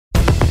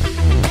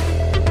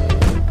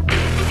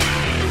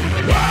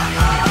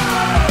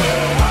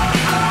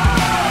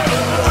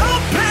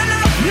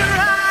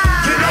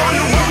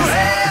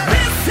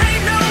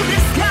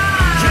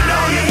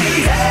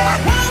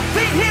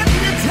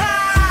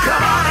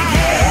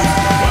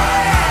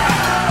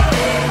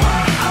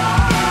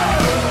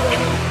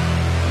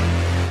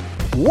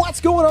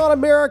on,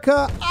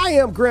 America? I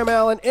am Graham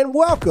Allen, and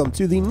welcome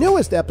to the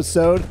newest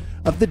episode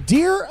of the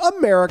Dear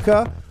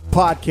America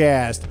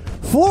podcast.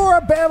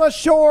 Floribama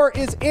Shore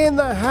is in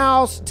the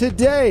house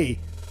today.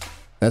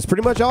 That's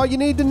pretty much all you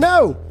need to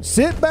know.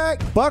 Sit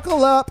back,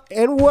 buckle up,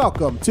 and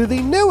welcome to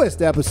the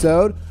newest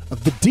episode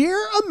of the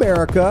Dear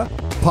America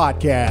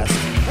podcast.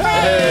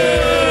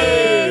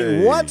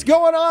 Hey! What's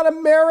going on,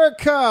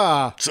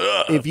 America? What's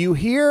up? If you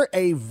hear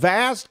a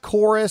vast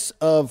chorus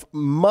of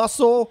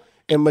muscle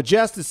and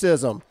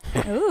majesticism,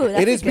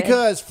 it is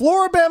because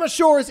Floribama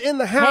Shore is in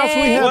the house.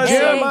 Hey, we have what's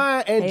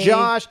Jeremiah and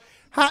Josh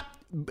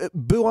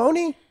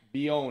Buoni.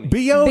 Buoni.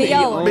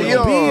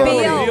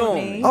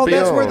 Oh,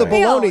 that's where the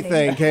baloney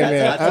thing came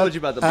in. I told you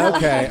about the baloney.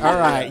 Okay, all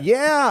right.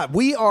 Yeah,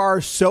 we are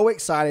so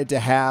excited to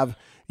have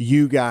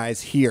you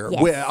guys here.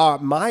 Yes.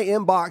 My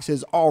inbox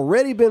has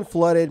already been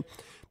flooded.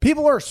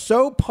 People are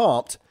so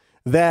pumped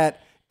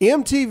that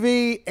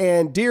MTV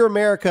and Dear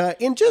America,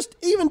 in just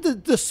even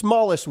the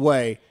smallest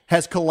way,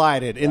 has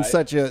collided in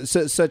such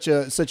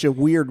a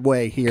weird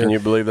way here. Can you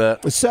believe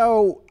that?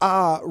 So,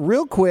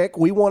 real quick,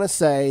 we want to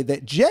say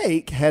that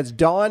Jake has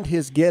donned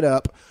his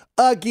getup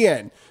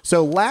again.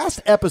 So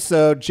last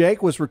episode,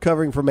 Jake was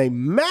recovering from a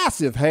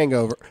massive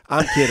hangover.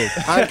 I'm kidding.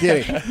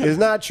 It's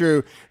not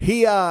true.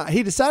 He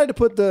decided to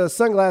put the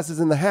sunglasses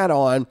and the hat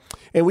on,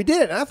 and we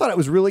did it. And I thought it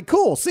was really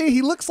cool. See,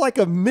 he looks like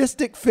a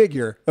mystic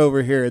figure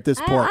over here at this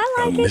point.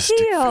 I like it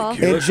too.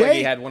 And Looks like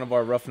he had one of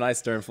our rough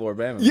nights during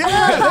Floribama.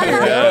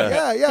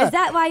 Yeah. Is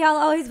that why y'all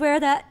always wear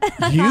that?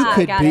 You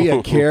could Got be it.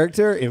 a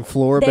character in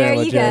Floribama. There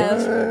you Jake.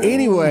 go.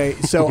 Anyway,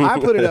 so I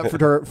put it up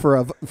for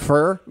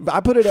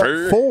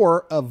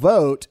a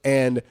vote,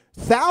 and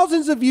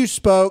thousands of you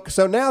spoke.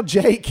 So now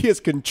Jake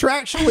is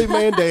contractually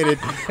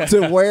mandated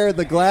to wear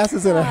the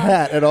glasses and a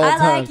hat at all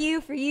times. I like you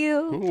for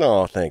you.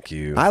 No, thank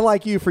you. I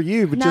like you for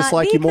you, but just Not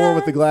like you more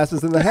with the because.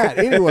 glasses and the hat.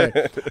 Anyway,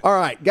 all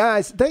right,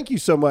 guys, thank you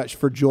so much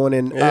for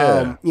joining.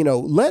 Yeah.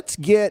 Let's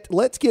get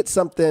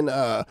something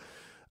out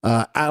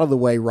of the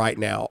way right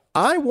now.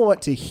 I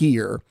want to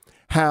hear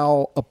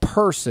how a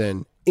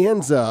person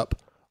ends up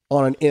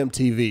on an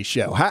MTV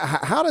show.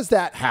 How does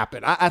that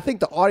happen? I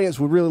think the audience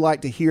would really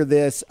like to hear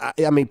this.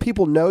 I mean,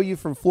 people know you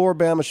from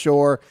Floribama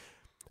Shore.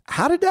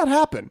 How did that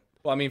happen?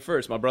 Well, I mean,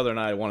 first, my brother and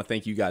I want to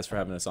thank you guys for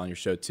having us on your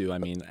show, too. I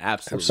mean,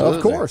 absolutely.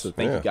 Of course. So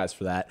thank you guys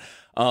for that.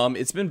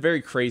 It's been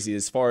very crazy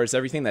as far as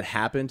everything that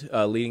happened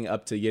leading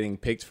up to getting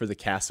picked for the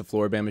cast of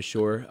Floribama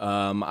Shore.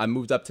 I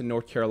moved up to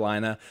North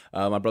Carolina.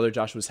 My brother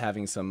Josh was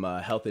having some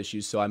health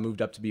issues, so I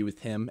moved up to be with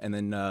him. And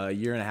then a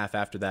year and a half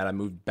after that, I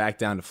moved back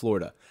down to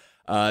Florida.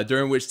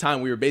 During which time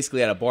we were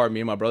basically at a bar,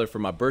 me and my brother, for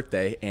my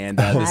birthday, and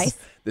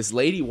this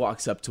lady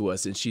walks up to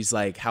us and she's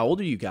like, "How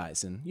old are you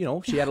guys?" And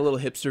she had a little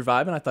hipster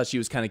vibe, and I thought she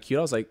was kind of cute.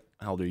 I was like,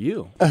 "How old are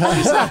you?"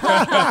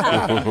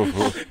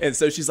 And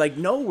so she's like,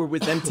 "No, we're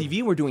with MTV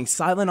and we're doing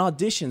silent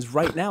auditions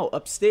right now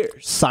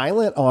upstairs."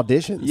 Silent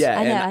auditions. Yeah,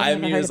 I know, and I I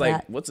never mean, heard it was of like,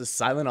 that. "What's a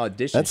silent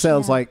audition?" That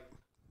sounds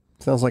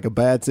like a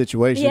bad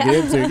situation to get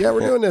into. Yeah, we're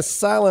doing this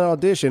silent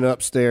audition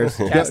upstairs.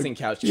 casting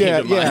couch.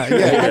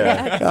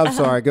 Yeah. I'm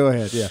sorry. Go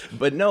ahead. Yeah.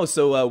 But no,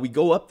 so we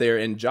go up there,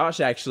 and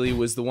Josh actually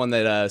was the one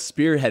that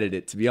spearheaded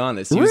it, to be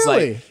honest. He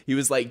Really?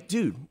 was like,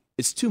 "Dude,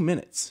 it's 2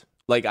 minutes."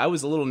 Like, I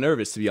was a little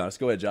nervous, to be honest.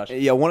 Go ahead, Josh.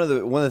 Yeah, one of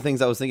the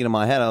things I was thinking in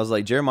my head, I was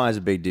like, Jeremiah's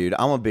a big dude.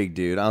 I'm a big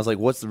dude. I was like,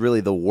 what's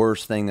really the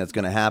worst thing that's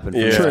going to happen for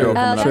this True. girl coming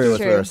up That's to us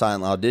true. for a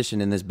silent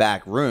audition in this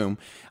back room?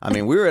 I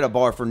mean, we were at a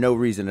bar for no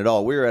reason at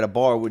all. We were at a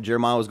bar where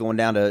Jeremiah was going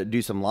down to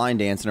do some line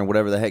dancing or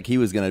whatever the heck he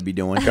was going to be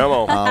doing. Come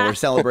on. We're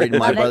celebrating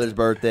my Love it. brother's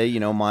birthday,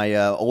 my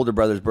older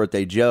brother's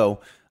birthday,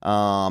 Joe.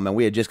 And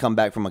we had just come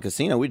back from a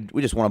casino. We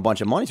just won a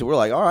bunch of money, so we're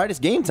like, all right, it's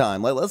game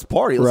time. Let's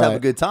party. Let's have a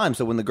good time.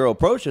 So when the girl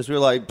approached us, we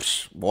were like,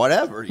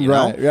 whatever, you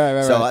know.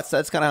 Right. So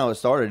that's kind of how it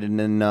started. And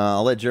then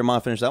I'll let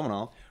Jeremiah finish that one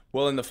off.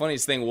 Well, and the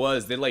funniest thing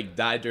was they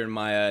died during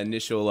my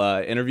initial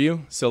interview.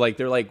 So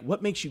they're like,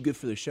 "What makes you good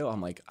for the show?"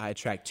 I'm like, "I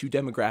attract 2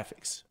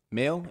 demographics: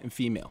 male and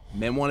female.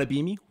 Men want to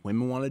be me,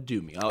 women want to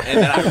do me." And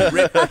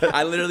then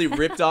I literally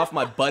ripped off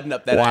my button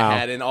up that I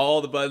had, and all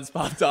the buttons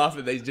popped off,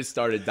 and they just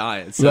started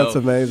dying. So That's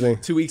amazing.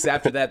 2 weeks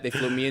after that, they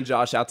flew me and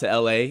Josh out to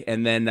LA,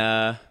 and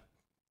then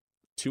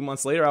 2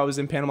 months later, I was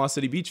in Panama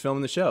City Beach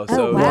filming the show.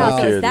 So Oh, wow. So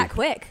kidding. it's that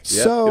quick.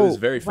 Yep, So it was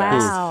very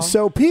fast. Wow.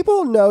 So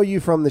people know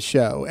you from the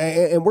show,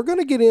 and we're going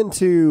to get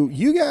into,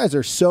 you guys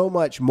are so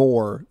much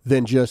more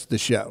than just the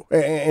show.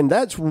 And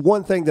that's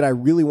one thing that I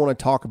really want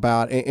to talk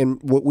about,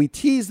 and what we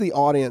tease the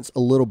audience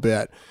a little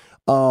bit.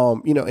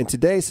 In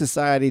today's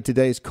society,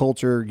 today's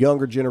culture,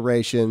 younger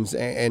generations,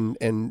 and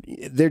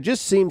there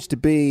just seems to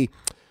be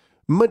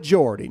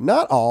majority,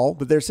 not all,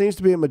 but there seems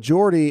to be a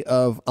majority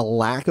of a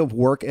lack of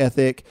work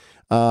ethic,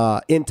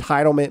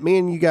 entitlement. Me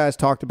and you guys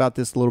talked about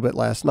this a little bit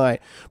last night,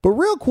 but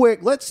real quick,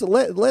 let's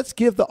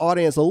give the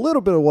audience a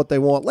little bit of what they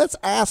want. Let's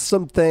ask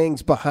some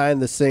things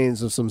behind the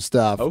scenes of some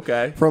stuff.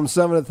 Okay. From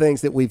some of the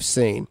things that we've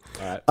seen.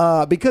 All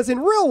right. Because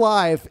in real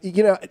life,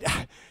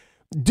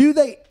 do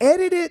they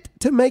edit it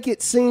to make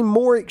it seem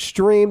more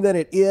extreme than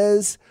it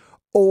is?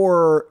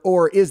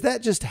 or is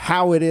that just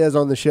how it is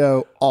on the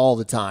show all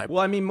the time?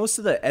 Well, I mean, most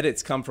of the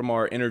edits come from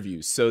our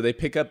interviews. So they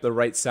pick up the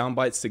right sound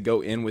bites to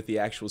go in with the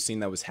actual scene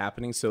that was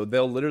happening. So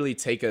they'll literally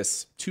take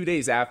us 2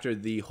 days after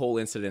the whole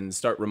incident and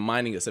start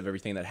reminding us of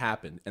everything that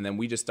happened. And then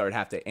we just start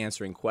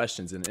answering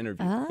questions in the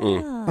interview.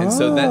 And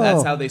so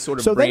that's how they sort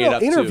of bring it up. So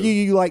they don't interview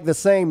you like the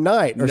same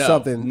night or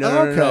something?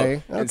 No.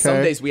 Okay. And some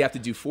days we have to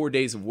do 4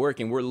 days of work,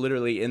 and we're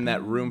literally in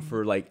that room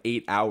for like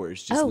 8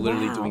 hours just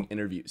literally doing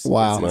interviews.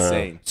 Wow. It's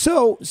insane.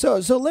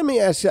 So let me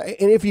ask you,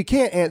 and if you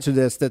can't answer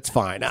this, that's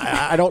fine.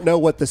 I don't know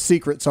what the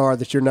secrets are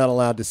that you're not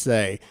allowed to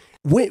say.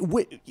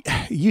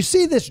 You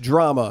see this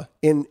drama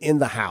in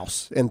the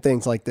house and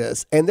things like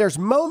this, and there's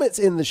moments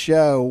in the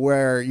show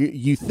where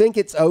you think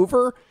it's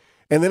over,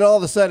 and then all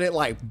of a sudden it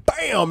like,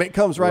 bam, it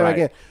comes right back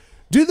in.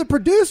 Do the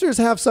producers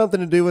have something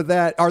to do with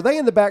that? Are they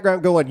in the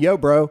background going, yo,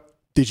 bro,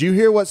 did you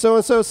hear what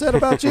so-and-so said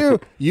about you?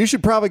 You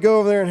should probably go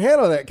over there and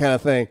handle that kind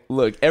of thing.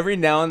 Look, every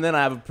now and then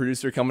I have a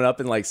producer coming up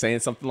and like saying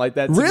something like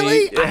that to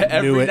really? me.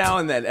 Every now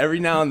and then.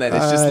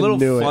 It's just little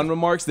fun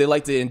remarks. They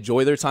like to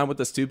enjoy their time with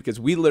us too, because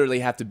we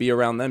literally have to be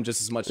around them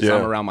just as much as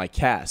I'm around my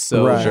cast.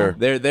 So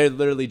they're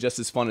literally just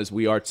as fun as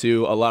we are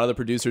too. A lot of the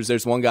producers,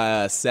 there's one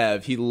guy,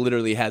 Sev, he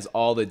literally has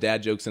all the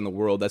dad jokes in the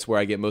world. That's where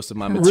I get most of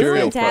my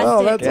material from.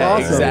 Oh, that's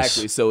awesome.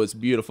 Exactly. So it's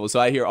beautiful. So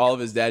I hear all of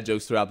his dad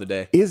jokes throughout the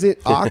day. Is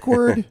it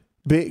awkward?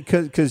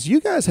 Because you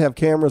guys have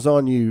cameras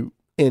on you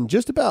in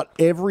just about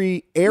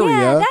every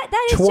area,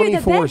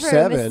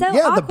 24/7.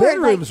 Yeah, the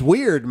bedroom's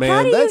weird,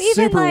 man. That's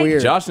super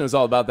weird. Josh knows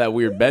all about that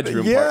weird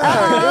bedroom part.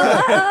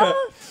 Yeah.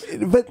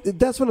 But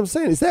that's what I'm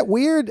saying. Is that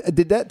weird?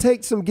 Did that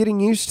take some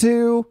getting used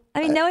to? I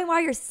mean, knowing while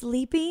you're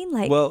sleeping,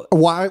 like, well,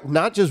 why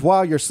not just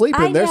while you're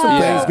sleeping? There's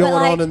some things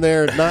going on in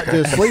there, not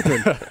just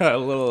sleeping. A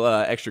little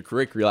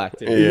extracurricular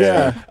activity.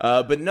 Yeah.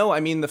 But no, I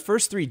mean, the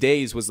first 3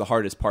 days was the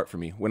hardest part for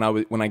me. When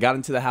I got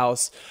into the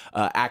house,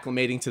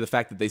 acclimating to the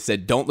fact that they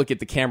said don't look at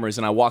the cameras,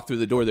 and I walked through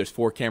the door, there's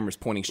 4 cameras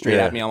pointing straight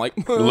at me. I'm like,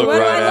 look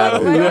right at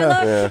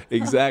them.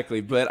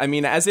 Exactly. But I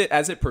mean, as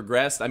it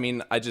progressed, I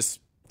mean, I just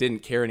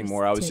didn't care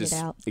anymore. I was just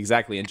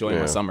enjoying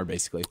my summer,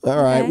 basically.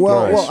 All right. Okay.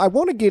 Well, I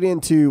want to get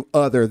into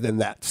other than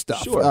that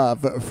stuff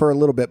for a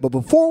little bit. But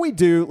before we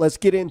do, let's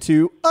get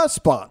into a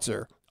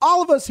sponsor.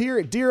 All of us here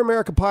at Dear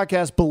America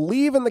Podcast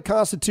believe in the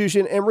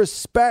Constitution and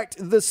respect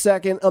the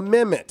Second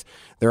Amendment.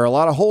 There are a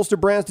lot of holster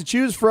brands to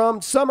choose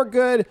from. Some are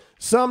good,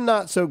 some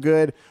not so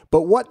good.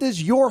 But what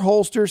does your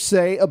holster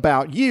say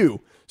about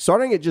you?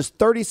 Starting at just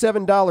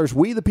 $37,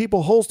 We the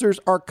People holsters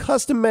are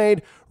custom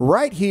made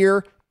right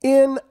here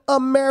in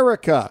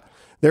America.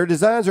 Their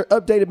designs are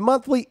updated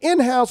monthly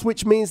in-house,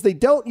 which means they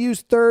don't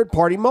use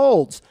third-party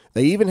molds.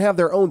 They even have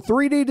their own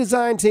 3D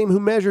design team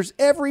who measures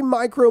every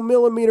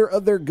micromillimeter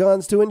of their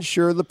guns to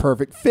ensure the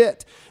perfect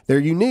fit. Their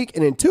unique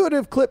and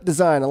intuitive clip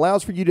design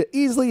allows for you to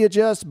easily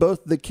adjust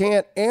both the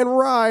cant and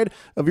ride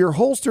of your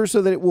holster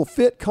so that it will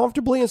fit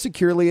comfortably and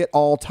securely at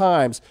all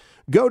times.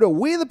 Go to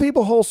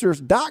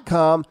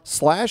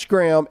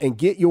wethepeopleholsters.com/Graham and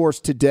get yours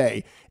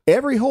today.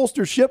 Every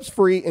holster ships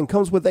free and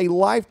comes with a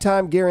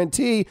lifetime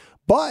guarantee,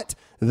 but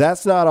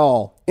that's not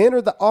all.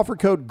 Enter the offer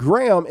code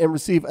GRAHAM and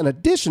receive an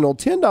additional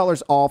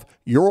 $10 off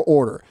your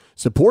order.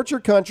 Support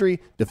your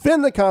country,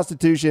 defend the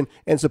Constitution,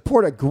 and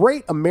support a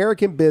great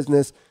American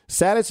business.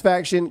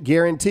 Satisfaction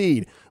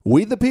guaranteed.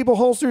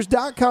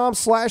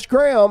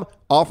 WeThePeopleHolsters.com/Graham.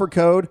 Offer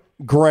code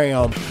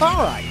Graham.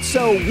 All right,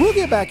 so we'll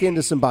get back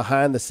into some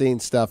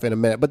behind-the-scenes stuff in a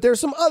minute, but there's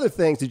some other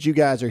things that you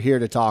guys are here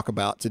to talk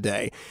about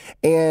today,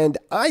 and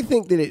I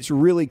think that it's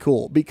really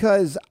cool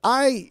because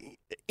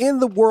in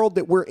the world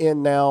that we're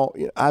in now,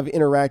 I've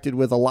interacted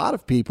with a lot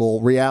of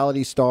people,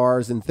 reality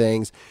stars and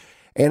things,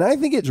 and I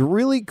think it's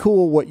really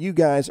cool what you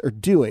guys are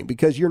doing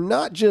because you're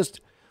not just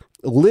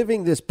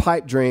living this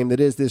pipe dream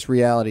that is this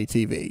reality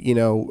TV.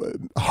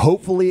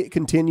 Hopefully it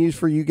continues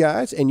for you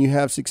guys and you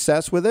have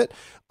success with it,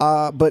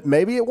 but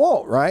maybe it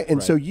won't, right?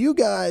 And so you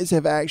guys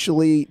have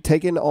actually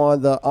taken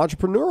on the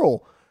entrepreneurial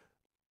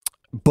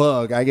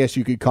bug, I guess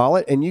you could call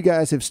it, and you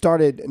guys have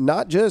started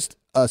not just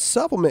a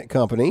supplement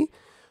company,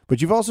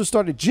 but you've also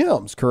started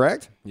gyms,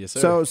 correct? Yes,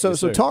 sir.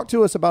 So talk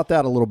to us about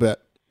that a little bit.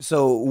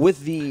 So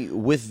with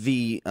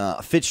the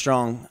Fit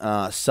Strong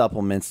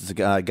supplements, it's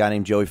a guy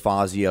named Joey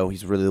Fazio.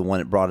 He's really the one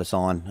that brought us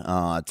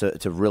on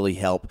to really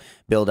help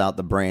build out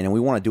the brand, and we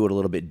want to do it a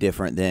little bit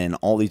different than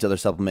all these other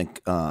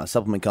supplement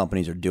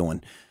companies are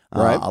doing.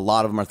 Right. A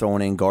lot of them are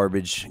throwing in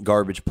garbage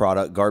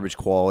product, garbage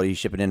quality,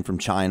 shipping in from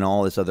China,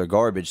 all this other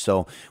garbage.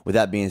 So with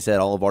that being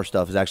said, all of our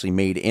stuff is actually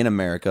made in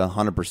America,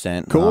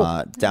 100%,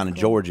 down in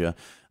Georgia.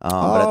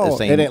 But at the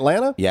same, in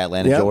Atlanta? Yeah,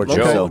 Atlanta,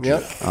 Georgia. Okay. So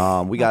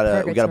Yep. we got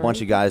a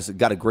bunch of guys,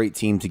 got a great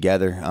team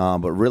together.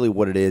 But really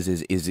what it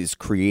is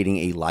creating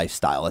a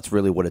lifestyle. That's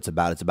really what it's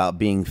about. It's about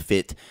being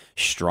fit,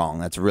 strong.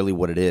 That's really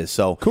what it is.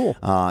 So cool.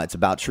 It's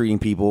about treating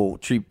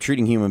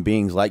human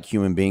beings like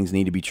human beings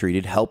need to be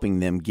treated, helping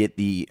them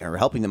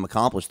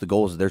accomplish the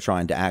goals that they're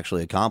trying to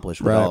actually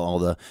accomplish without all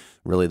the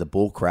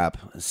bull crap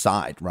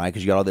side, right?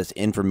 Because you got all this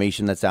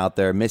information that's out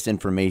there,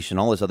 misinformation,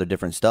 all this other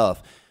different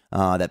stuff.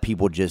 that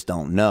people just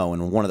don't know.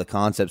 And one of the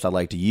concepts I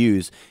like to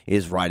use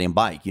is riding a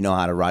bike. You know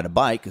how to ride a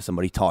bike because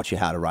somebody taught you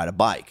how to ride a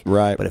bike.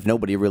 Right. But if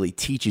nobody really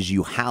teaches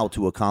you how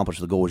to accomplish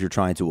the goals you're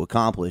trying to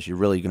accomplish, you're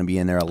really going to be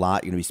in there a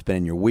lot. You're going to be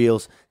spinning your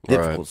wheels.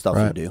 Difficult stuff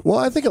to do. Well,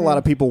 I think a lot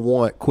of people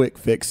want quick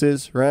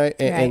fixes, right?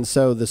 And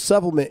so the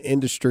supplement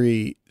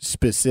industry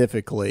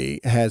specifically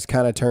has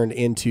kind of turned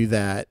into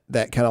that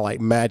kind of like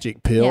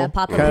magic pill. Yeah,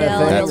 pop a kind pill. of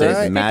thing, That's right?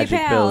 it. The magic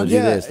pill to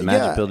do this, the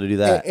magic pill to do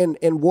that.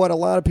 And what a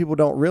lot of people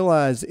don't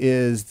realize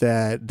is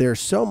that there's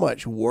so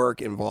much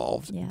work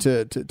involved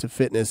to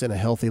fitness and a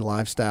healthy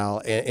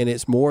lifestyle, and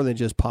it's more than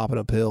just popping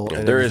a pill.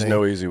 Yeah, there is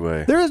no easy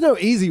way. There is no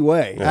easy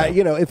way.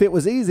 Yeah. If it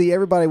was easy,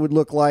 everybody would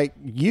look like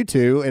you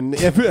two, and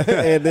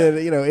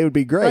then it would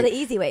be great. Well, the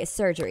easy way is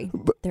surgery.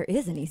 There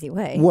is an easy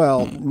way.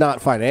 Well,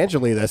 not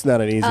financially. That's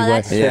not an easy way.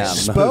 That's true.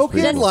 Yeah,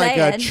 Spoken Just like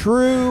a saying.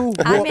 true.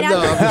 I mean,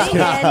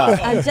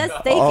 I'm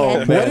just thinking.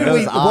 Oh, man,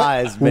 those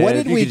eyes, man. What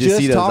If did you we could just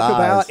see just those talk eyes.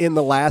 about in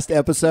the last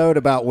episode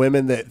about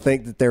women that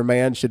think that their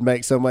man should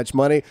make so much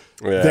money?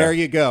 Yeah. There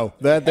you go.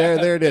 There it is.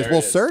 There Well,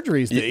 it is.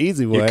 surgery's the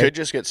easy way. You could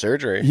just get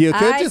surgery. You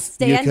could I just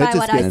stand by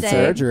what I get say.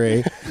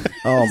 surgery.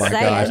 Oh my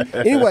gosh.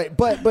 Saying. Anyway,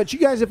 but you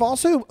guys have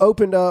also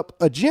opened up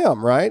a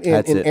gym, right?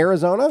 That's In it.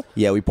 Arizona?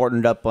 Yeah, we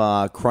partnered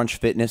up Crunch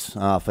Fitness,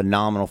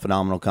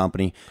 phenomenal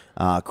company.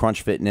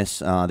 Crunch Fitness,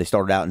 they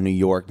started out in New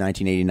York,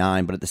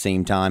 1989, but at the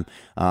same time,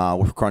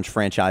 we're Crunch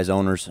franchise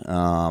owners,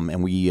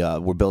 and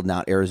we're building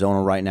out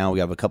Arizona right now. We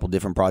have a couple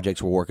different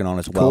projects we're working on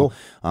as well. Cool.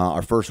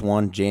 Our first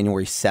one,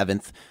 January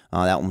 7th,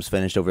 that one was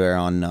finished over there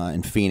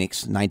in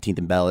Phoenix, 19th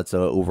and Bell. It's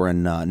over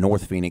in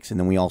North Phoenix, and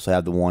then we also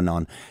have the one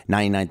on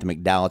 99th and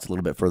McDowell. It's a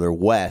little bit further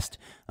west,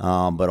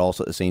 but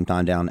also at the same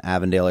time down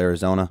Avondale,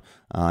 Arizona.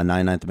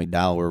 99th and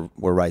McDowell,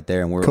 we're right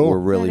there, and we're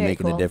really Very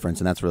making cool. a difference,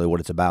 and that's really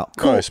what it's about.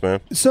 Nice, man.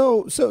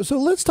 So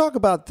let's talk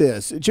about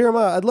this.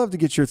 Jeremiah, I'd love to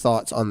get your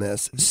thoughts on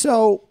this.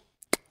 So,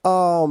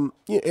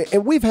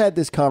 and we've had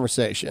this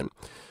conversation.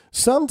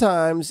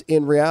 Sometimes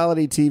in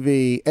reality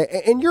TV,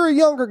 and you're a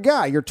younger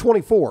guy, you're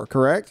 24,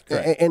 correct?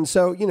 And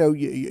so,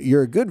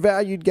 you're a good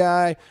valued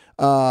guy,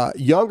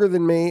 younger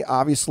than me,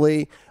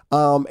 obviously.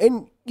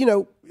 And,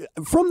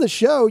 from the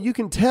show, you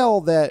can tell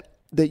that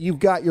you've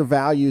got your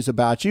values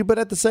about you, but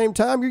at the same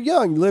time, you're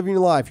young, you're living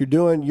your life, you're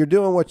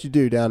doing what you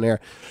do down there.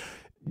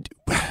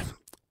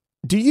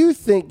 Do you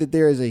think that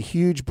there is a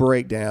huge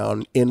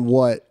breakdown in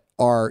what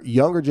our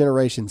younger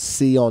generations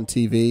see on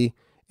TV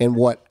and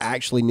what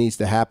actually needs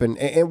to happen?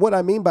 And what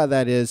I mean by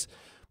that is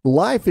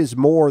life is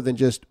more than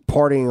just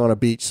partying on a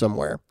beach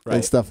somewhere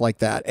and stuff like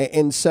that.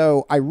 And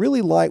so I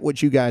really like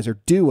what you guys are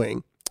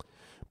doing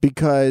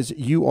because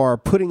you are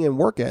putting in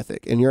work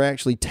ethic and you're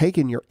actually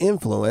taking your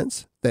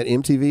influence that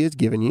MTV has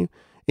given you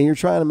and you're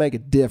trying to make a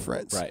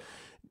difference. Right.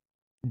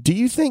 Do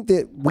you think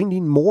that we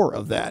need more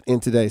of that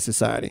in today's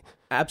society?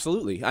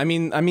 Absolutely. I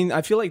mean,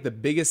 I feel like the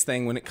biggest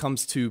thing when it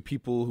comes to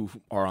people who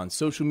are on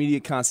social media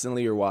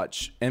constantly or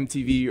watch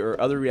MTV or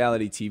other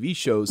reality TV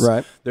shows,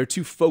 they're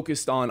too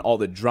focused on all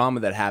the drama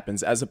that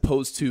happens as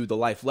opposed to the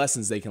life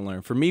lessons they can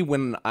learn. For me,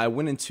 when I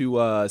went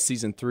into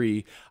season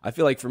 3, I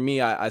feel like for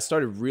me, I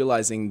started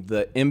realizing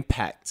the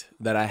impact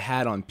that I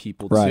had on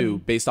people too,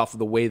 based off of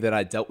the way that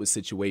I dealt with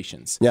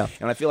situations. Yeah.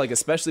 And I feel like,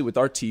 especially with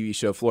our TV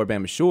show,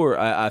 Floribama Shore,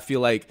 I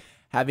feel like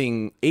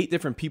having 8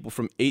 different people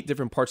from 8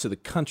 different parts of the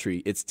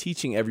country, it's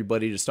teaching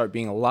everybody to start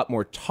being a lot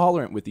more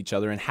tolerant with each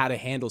other and how to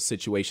handle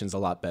situations a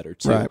lot better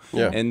too. Right.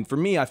 Yeah. And for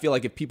me, I feel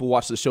like if people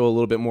watch the show a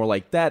little bit more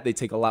like that, they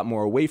take a lot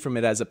more away from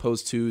it as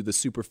opposed to the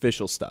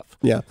superficial stuff.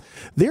 Yeah.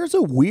 There's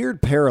a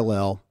weird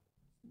parallel.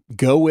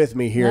 Go with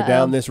me here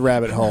down this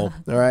rabbit hole.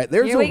 All right.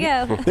 Here we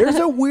go. There's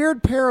a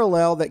weird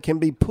parallel that can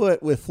be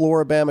put with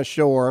Floribama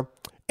Shore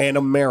and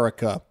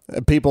America.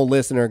 People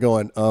listening are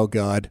going, oh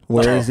God,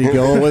 where is he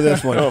going with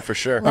this one? Oh, for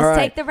sure. Let's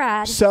take the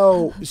ride.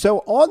 So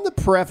on the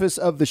preface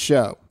of the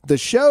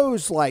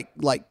show's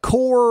like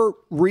core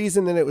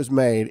reason that it was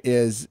made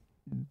is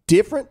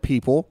different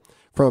people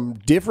from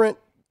different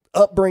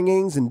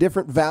upbringings and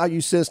different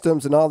value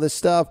systems and all this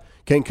stuff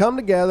can come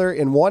together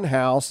in one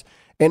house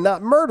and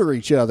not murder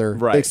each other,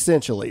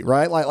 essentially,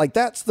 right? Like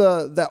that's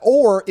the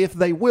or if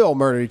they will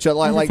murder each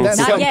other, like that's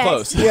Not Something yet.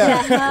 close.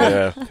 yeah.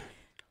 Yeah.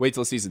 Wait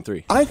till season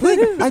 3. I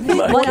think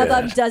One of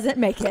them doesn't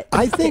make it.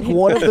 I think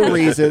one of the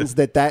reasons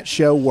that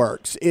show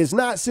works is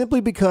not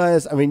simply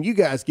because, I mean, you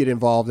guys get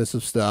involved in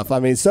some stuff. I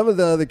mean, some of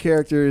the other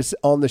characters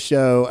on the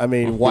show, I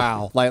mean,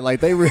 wow.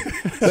 Like they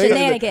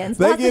Shenanigans.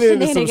 They Lots get of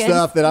into some shenanigans.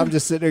 stuff that I'm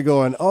just sitting there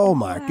going, oh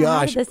my How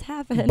gosh. did this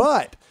happen?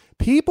 But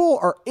people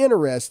are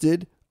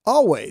interested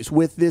always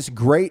with this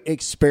great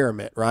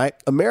experiment, right?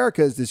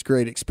 America is this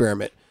great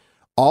experiment.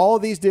 All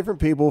of these different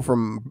people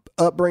from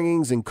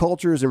upbringings and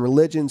cultures and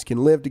religions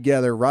can live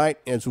together, right,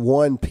 as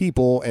one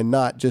people and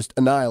not just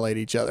annihilate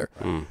each other.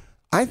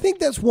 I think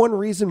that's one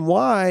reason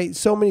why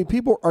so many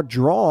people are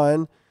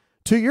drawn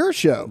to your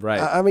show. Right.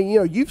 I mean,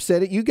 you've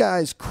said it. You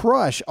guys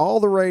crush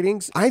all the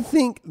ratings. I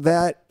think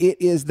that it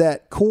is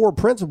that core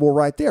principle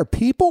right there.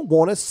 People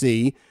want to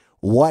see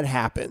what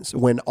happens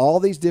when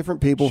all these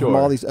different people from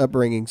all these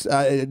upbringings.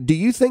 Do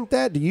you think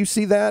that? Do you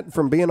see that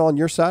from being on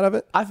your side of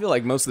it? I feel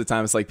like most of the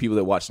time it's like people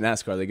that watch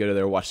NASCAR. They go to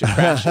there watch the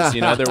crashes.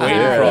 They're waiting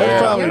for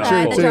all That's the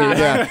probably true too.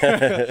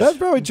 Yeah, that's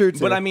probably true too.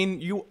 But I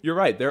mean, you're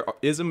right. There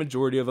is a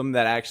majority of them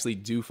that actually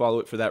do follow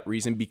it for that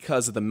reason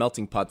because of the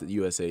melting pot that the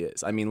USA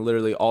is. I mean,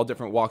 literally all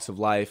different walks of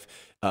life,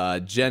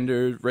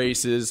 gender,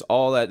 races,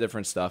 all that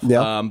different stuff.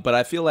 Yeah. But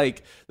I feel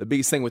like the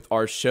biggest thing with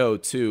our show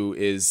too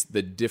is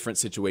the different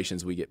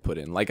situations we get put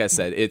in. Like I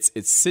said, it's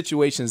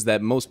situations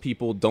that most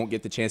people don't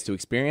get the chance to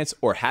experience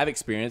or have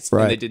experienced,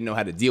 and they didn't know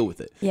how to deal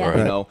with it. Yeah.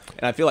 You know,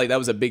 and I feel like that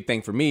was a big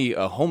thing for me,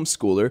 a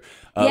homeschooler.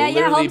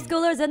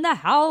 Homeschoolers in the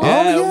house.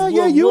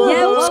 You were a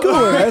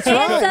homeschooler. That's and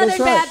right. Southern That's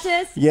right.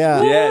 Baptist.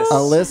 Yeah. Yes.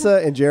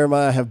 Alyssa and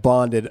Jeremiah have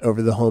bonded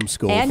over the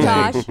homeschool And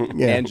thing. Josh.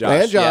 Yeah. And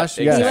Josh. And Josh.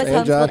 Yeah, Yes. He was and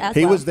homeschooled Josh. as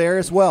He well. was there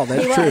as well.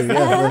 That's He true. was.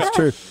 Yeah, that's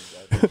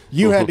true.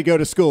 You had to go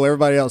to school.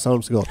 Everybody else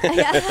homeschooled.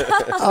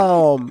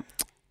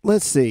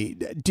 Let's see.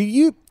 Do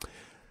you...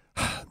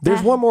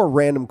 There's one more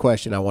random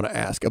question I want to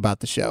ask about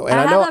the show. And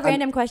I know have a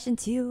random question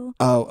too.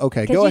 Oh,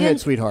 okay. 'Cause Go you ahead,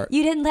 didn't- sweetheart.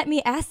 You didn't let me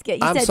ask it.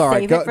 You I'm said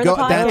sorry. save it for the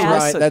podcast. That's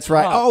right. That's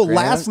right. Oh, Grant.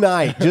 last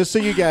night, just so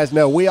you guys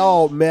know, we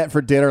all met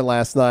for dinner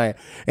last night,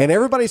 and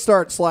everybody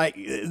starts like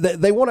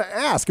they want to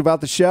ask about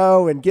the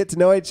show and get to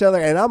know each other,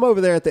 and I'm over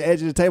there at the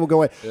edge of the table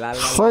going,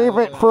 "Save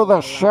it for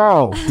the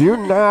show. Do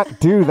not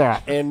do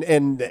that."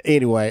 And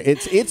anyway,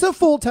 it's a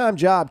full-time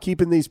job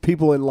keeping these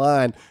people in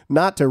line,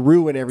 not to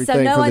ruin everything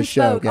So no for the one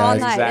show, spoke all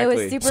guys. night. It was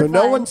Exactly. super So fun.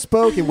 no one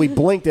spoke, and we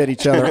blinked at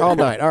each other all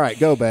night. All right,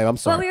 go, babe. I'm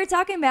sorry. Well, we were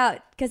talking about,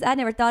 because I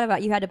never thought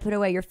about you had to put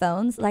away your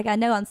phones. Like I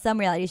know on some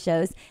reality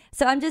shows.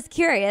 So I'm just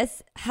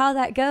curious how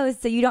that goes.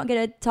 So you don't get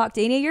to talk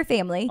to any of your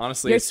family.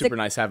 Honestly, it's super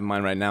nice having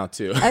mine right now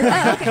too.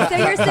 Okay. So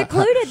you're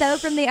secluded though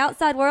from the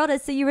outside world,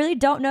 so you really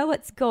don't know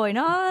what's going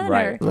on.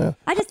 Right. Or,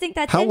 I just think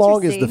that's How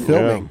long is the interesting.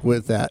 filming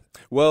with that?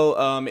 Well,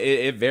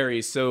 it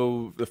varies.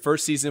 So the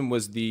first season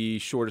was the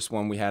shortest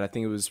one we had. I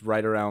think it was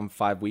right around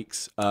 5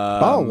 weeks.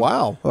 Oh,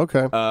 wow.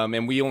 Okay.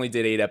 And we only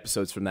did 8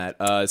 episodes from that.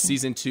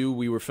 Season 2,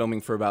 we were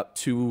filming for about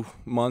 2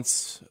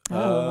 months.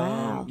 Oh,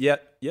 wow.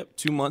 Yep,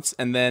 2 months.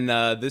 And then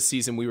this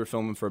season, we were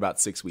filming for about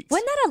 6 weeks.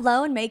 Wouldn't that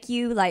alone make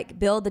you like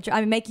build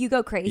the? Make you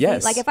go crazy.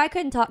 Yes. Like if I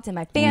couldn't talk to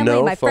my family,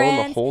 No my phone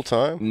friends, the whole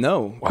time?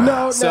 No.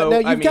 No, So,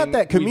 you've I got mean,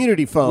 that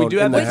community phone. we do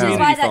have in the the which is house.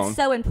 community why phone. that's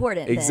so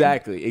important. then.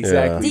 Exactly.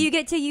 Do you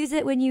get to use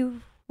it when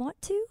you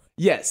want to?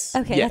 Yes.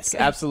 Okay, Yes, that's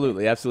good.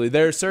 absolutely.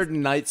 There are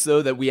certain nights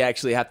though that we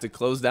actually have to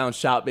close down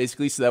shop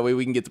basically, so that way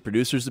we can get the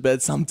producers to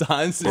bed.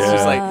 Sometimes it's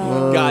just like,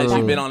 guys,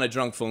 you've been on a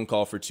drunk phone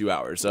call for 2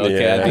 hours.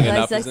 Okay, Yeah. I think Let's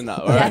enough just- is enough.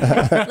 All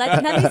right?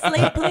 Let me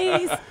sleep,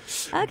 please.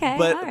 Okay, all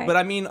right. But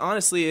I mean,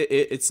 honestly,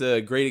 it's a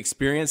great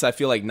experience. I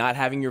feel like not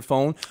having your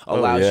phone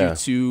allows yeah. you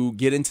to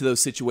get into those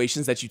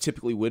situations that you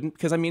typically wouldn't.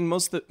 Because I mean,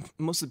 most of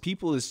the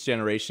people this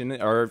generation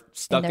are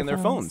stuck in their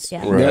phones. Yeah.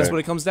 That's Right. what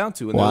it comes down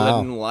to, and Wow. they're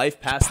living life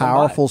past them by.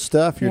 Powerful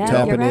stuff you're Yeah,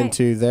 tapping you're right.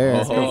 into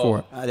there. Go for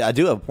it. I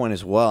do have a point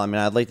as well. I mean,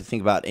 I'd like to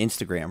think about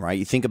Instagram, right?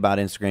 You think about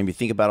Instagram, you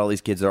think about all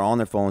these kids, they're on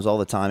their phones all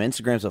the time.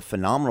 Instagram's a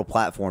phenomenal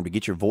platform to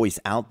get your voice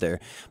out there,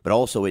 but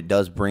also it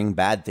does bring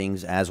bad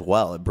things as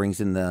well. It brings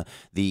in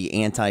the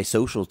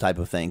anti-social type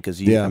of thing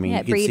because Yeah. I mean, Yeah,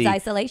 you it can breeds see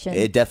isolation.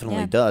 It definitely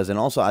Yeah. does, and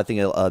also I think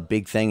a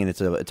big thing, and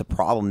it's a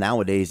problem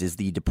nowadays, is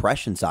the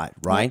depression side,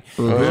 right?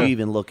 Because you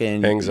even look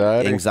in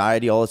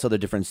anxiety, all this other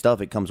different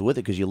stuff. It comes with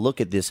it because you look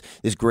at this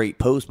great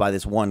post by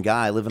this one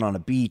guy living on a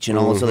beach and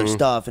all this other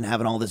stuff and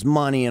having all this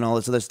money and all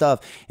this other stuff.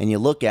 And you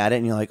look at it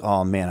and you're like,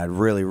 oh man, I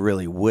really,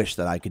 really wish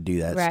that I could do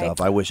that Right. stuff.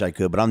 I wish I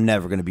could, but I'm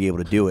never going to be able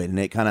to do it. And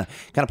it kind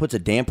of puts a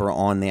damper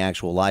on the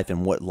actual life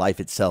and what life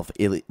itself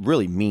it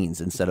really means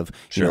instead of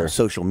you know,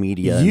 social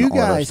media. You and all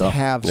that guys stuff.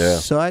 have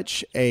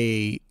such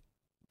a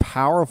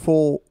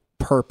powerful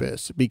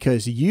purpose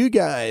because you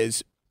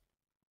guys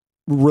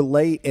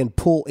relate and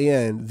pull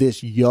in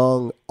this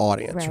young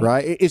audience,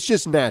 right? It's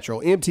just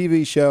natural.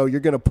 MTV show, you're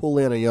going to pull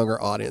in a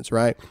younger audience,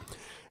 right?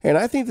 And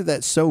I think that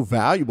that's so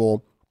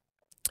valuable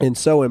and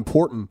so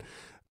important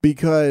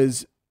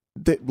because,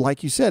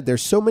 like you said,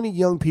 there's so many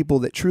young people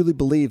that truly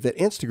believe that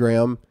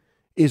Instagram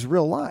is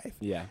real life.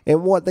 Yeah.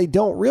 And what they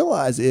don't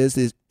realize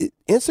is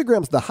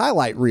Instagram's the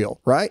highlight reel,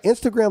 right?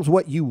 Instagram's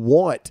what you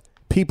want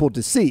people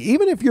to see.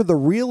 Even if you're the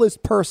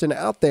realest person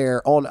out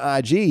there on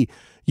IG,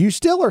 you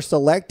still are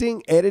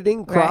selecting,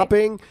 editing,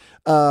 cropping,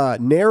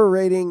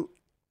 narrating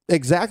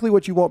exactly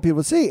what you want people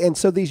to see. And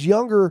so these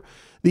younger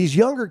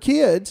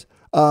kids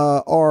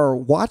are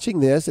watching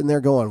this and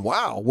they're going,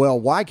 wow, well,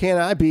 why can't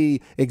I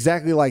be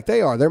exactly like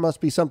they are? There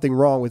must be something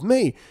wrong with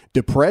me.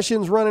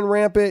 Depression's running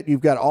rampant.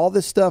 You've got all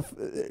this stuff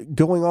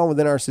going on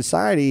within our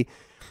society.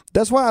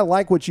 That's why I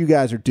like what you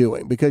guys are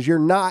doing, because you're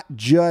not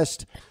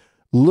just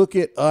look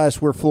at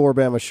us, we're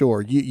Floribama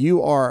Shore.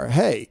 You are,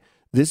 hey,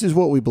 this is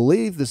what we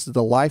believe. This is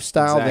the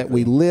lifestyle that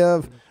we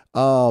live.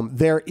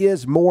 There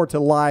is more to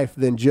life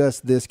than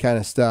just this kind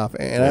of stuff.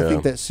 And I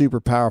think that's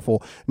super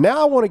powerful.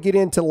 Now I want to get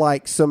into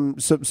like some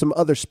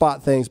other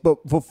spot things.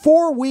 But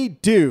before we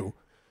do,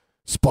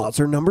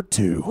 sponsor number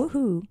 2.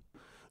 Woohoo.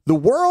 The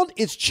world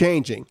is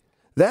changing.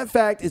 That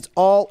fact is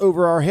all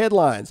over our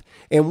headlines.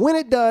 And when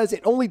it does,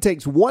 it only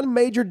takes one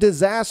major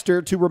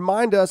disaster to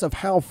remind us of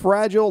how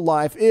fragile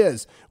life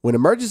is. When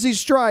emergencies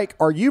strike,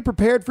 are you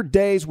prepared for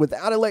days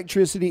without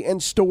electricity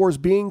and stores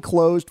being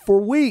closed for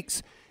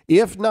weeks?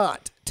 If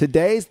not,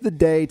 today's the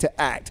day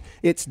to act.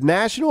 It's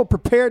National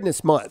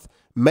Preparedness Month.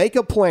 Make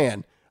a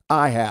plan.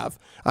 I have.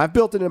 I've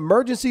built an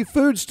emergency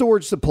food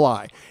storage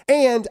supply,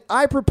 and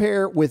I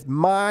prepare with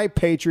my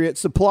Patriot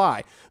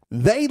Supply.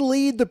 They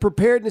lead the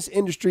preparedness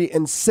industry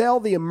and sell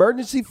the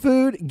emergency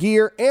food,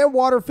 gear, and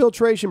water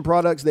filtration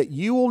products that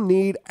you will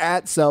need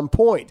at some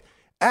point.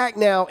 Act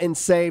now and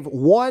save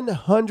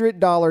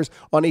 $100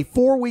 on a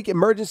 4-week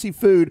emergency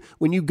food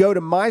when you go to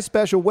my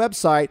special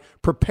website,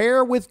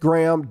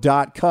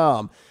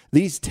 preparewithgraham.com.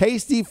 These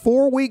tasty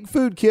 4-week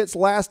food kits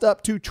last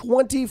up to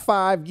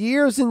 25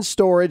 years in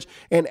storage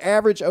and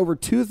average over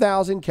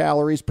 2,000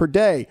 calories per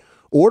day.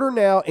 Order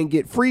now and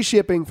get free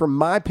shipping from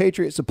My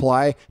Patriot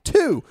Supply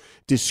too,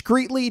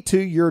 discreetly to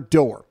your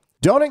door.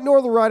 Don't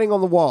ignore the writing on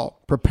the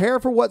wall. Prepare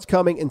for what's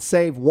coming and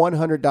save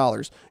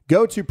 $100.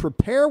 Go to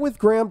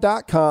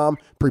preparewithgraham.com,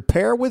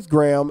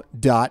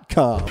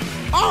 preparewithgraham.com.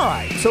 All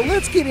right, so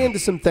let's get into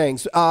some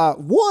things.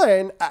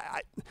 One,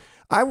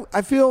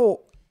 I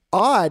feel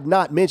odd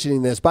not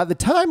mentioning this. By the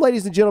time,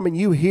 ladies and gentlemen,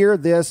 you hear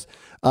this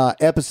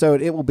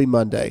episode, it will be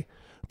Monday.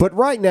 But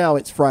right now,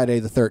 it's Friday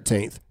the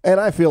 13th, and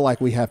I feel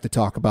like we have to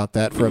talk about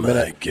that for a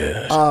minute.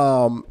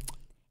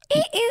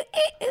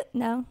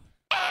 No.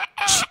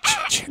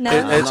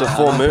 It's a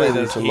full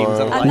moon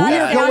tomorrow. I'm not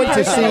We're a going young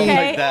to person, see-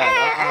 okay?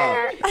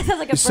 That sounds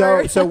like a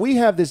bird. So we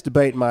have this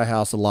debate in my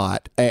house a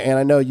lot, and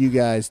I know you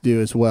guys do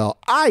as well.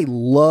 I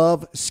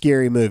love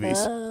scary movies.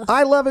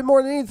 I love it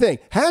more than anything.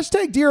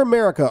 Hashtag Dear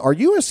America. Are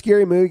you a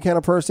scary movie kind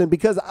of person?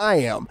 Because I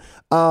am.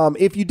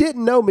 If you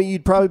didn't know me,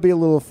 you'd probably be a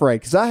little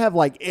afraid because I have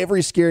like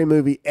every scary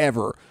movie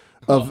ever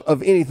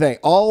of anything.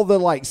 All the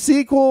like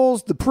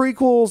sequels, the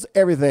prequels,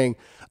 everything.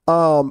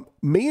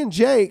 Me and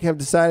Jake have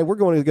decided we're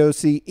going to go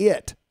see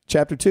It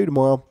Chapter 2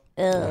 tomorrow.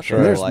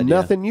 Sure. There's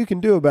nothing you can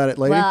do about it,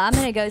 lady. Well, I'm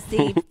going to go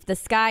see The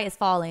Sky is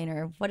Falling,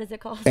 or what is it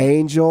called?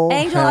 Angel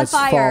Angel on has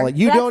Fire. fallen.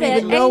 You That's don't it.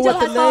 even know Angel what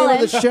the has name of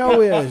the fallen. show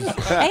is.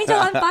 Angel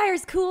on Fire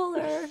is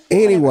cooler.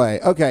 Anyway,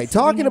 okay,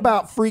 talking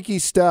about freaky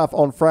stuff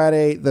on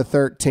Friday the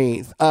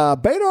 13th.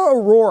 Beto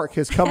O'Rourke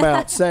has come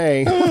out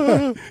saying,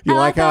 you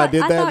like how I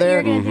did that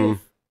there?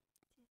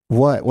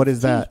 What? What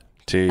is that?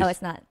 Teeth. Oh,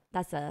 it's not.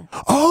 That's a...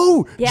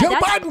 Oh, Yeah, Joe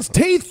that's- Biden's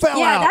teeth fell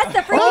Yeah, out. that's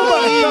the freaky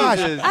Oh my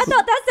thing. gosh. I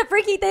thought that's the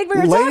freaky thing we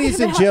were Ladies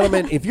talking and about.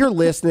 gentlemen, if you're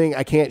listening,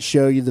 I can't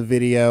show you the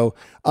video.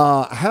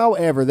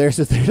 However, there's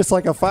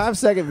like a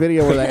 5-second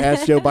video where they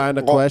ask Joe Biden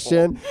a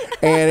question,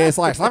 and it's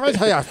like, let me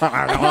tell you, it's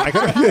kind of like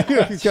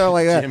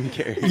that. Jim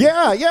Carrey.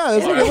 Yeah.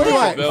 It's looking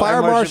like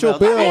Fire Marshal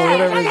Bill or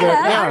whatever. He's doing.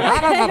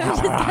 It's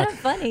just kind of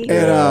funny.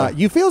 And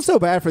you feel so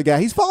bad for the guy.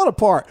 He's falling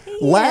apart.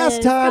 Last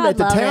is. time God at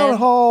the love town him.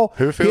 hall,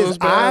 Who feels his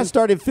bad? eyes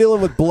started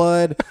filling with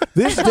blood.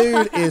 This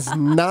dude is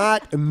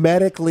not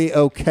medically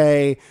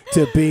okay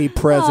to be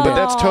president. But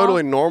that's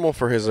totally normal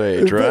for his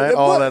age, right?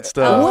 All that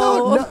stuff.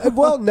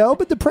 Well, no,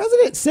 but the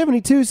president's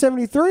 72,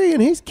 73,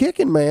 and he's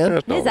kicking, man.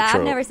 That's His Donald I've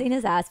Trump. never seen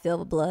his eyes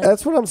filled with blood.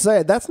 That's what I'm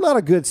saying. That's not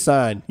a good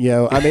sign.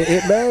 I mean,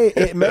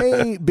 it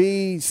may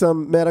be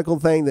some medical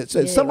thing that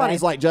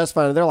somebody's like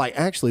justifying it. They're like,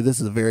 actually, this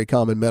is a very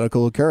common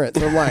medical occurrence.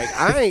 I'm like,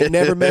 I ain't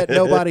never met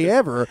nobody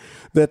ever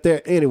that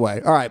they're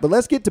anyway. All right, but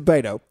let's get to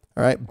Beto.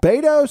 All right,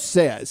 Beto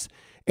says,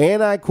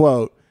 and I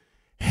quote,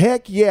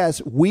 "Heck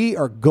yes, we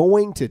are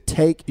going to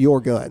take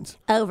your guns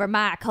Over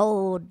my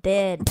cold,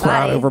 dead right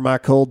body. over my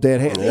cold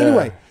dead hand." Yeah.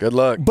 Anyway, Good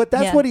luck. but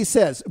that's Yeah. what he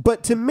says.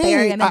 But to me,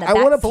 Bury him in the I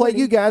want to back play 40.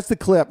 you guys the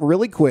clip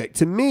really quick.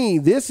 To me,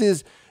 this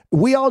is,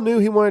 we all knew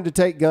he wanted to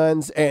take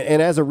guns.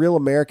 And as a real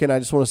American, I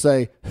just want to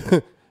say,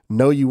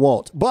 no, you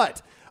won't.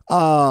 But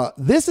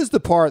this is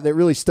the part that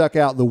really stuck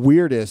out the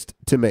weirdest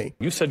to me.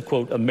 You said,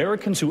 quote,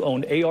 Americans who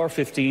own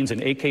AR-15s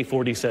and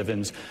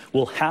AK-47s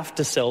will have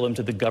to sell them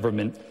to the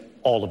government,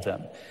 all of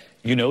them.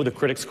 You know, the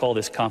critics call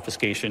this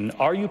confiscation.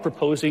 Are you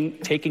proposing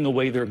taking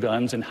away their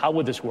guns, and how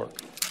would this work?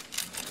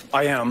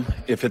 I am,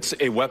 if it's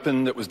a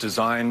weapon that was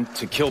designed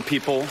to kill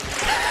people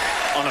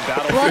on a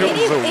battlefield. Well,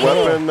 It was a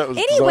weapon that was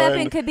any designed-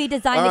 weapon could be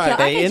designed to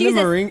kill. I Hey, could in use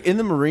it.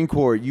 the Marine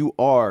Corps, you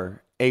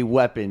are a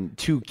weapon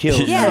to kill.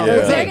 Yeah, Yeah.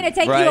 they're going to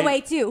take Right? you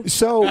away too.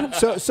 So my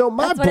That's what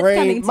it's brain,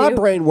 coming my to.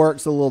 brain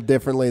works a little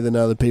differently than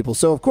other people.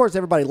 So of course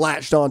everybody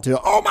latched onto,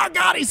 oh my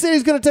God, he said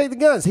he's going to take the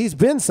guns. He's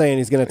been saying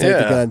he's going to take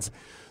the Yeah. guns.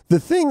 The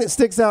thing that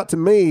sticks out to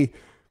me,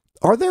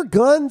 are there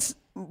guns?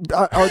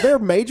 Are there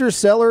major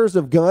sellers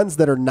of guns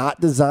that are not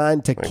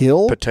designed to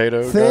kill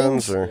potato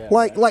things? guns or-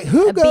 Like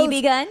who A goes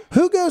BB gun?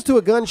 Who goes to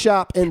a gun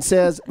shop and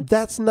says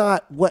that's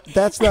not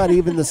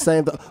even the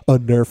same? A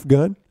Nerf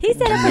gun, He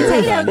said a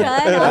potato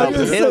gun. I'm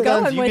just Potato going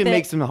guns, you with can it.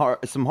 make some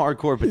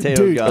hardcore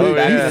potato dude. guns.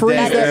 back in You the freeze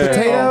day. that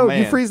potato. Oh, You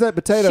man. freeze that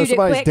potato. Shoot it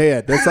Somebody's quick.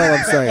 dead. That's all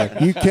I'm saying.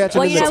 You catch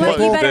them Well, in you the know what?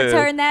 temple. You better Dead.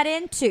 turn that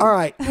into. All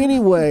right.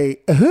 Anyway,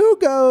 who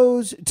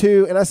goes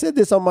to, and I said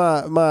this on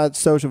my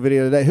social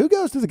video today, who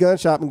goes to the gun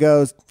shop and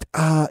goes,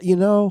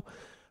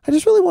 I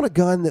just really want a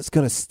gun that's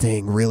going to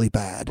sting really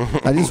bad.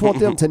 I just want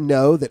them to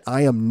know that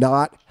I am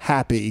not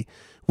happy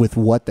with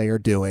what they are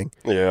doing.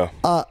 Yeah.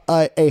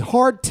 A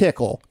hard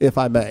tickle, if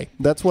I may.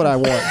 That's what I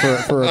want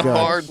for a gun.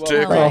 Hard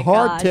tickle. A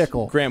hard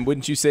tickle. Graham,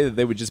 wouldn't you say that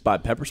they would just buy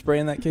pepper spray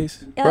in that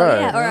case? Oh, Right.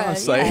 yeah, or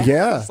It's like,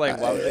 Yeah. it's like,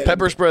 why would they?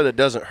 Pepper spray that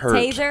doesn't hurt.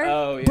 taser.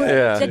 Oh, yeah.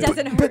 Yeah. That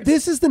doesn't hurt. But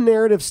this is the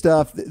narrative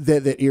stuff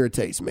that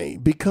irritates me,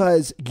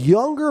 because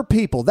younger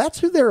people, that's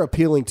who they're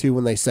appealing to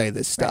when they say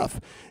this stuff.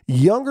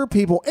 Younger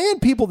people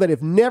and people that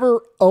have never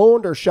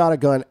owned or shot a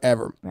gun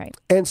ever. Right.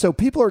 And so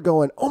people are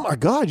going, oh my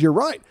God, you're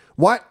right.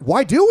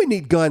 Why do we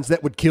need guns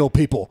that would kill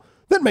people?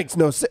 That makes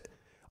no sense.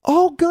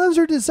 All guns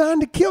are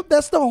designed to kill.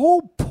 That's the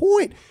whole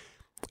point.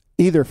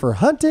 Either for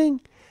hunting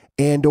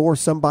and or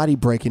somebody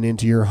breaking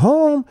into your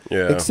home,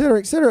 et cetera,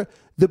 et cetera.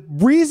 The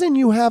reason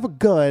you have a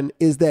gun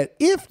is that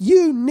if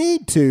you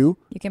need to,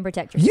 You can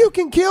protect yourself. you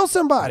can kill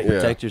somebody. Yeah.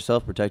 Protect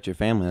yourself, protect your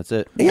family. That's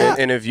it. Yeah.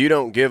 And if you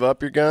don't give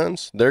up your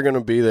guns, they're going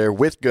to be there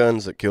with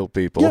guns that kill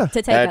people Yeah.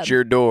 To take at up.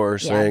 your door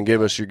saying,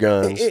 give us your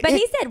guns. But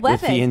he said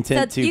With weapons. the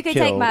intent so to you can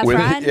kill. take my With-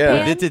 frying yeah.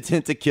 pan. With the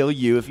intent to kill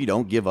you if you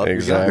don't give up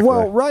Exactly. your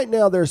gun. Well, right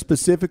now they're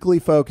specifically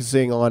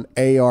focusing on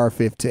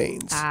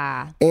AR-15s.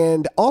 Ah.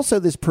 And also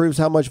this proves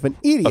how much of an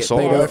idiot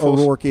Assault Beto rifles.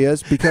 O'Rourke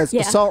is, because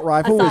Yeah. assault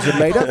rifle Assault was a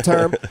made-up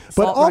term.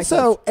 But Assault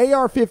also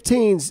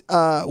AR-15s,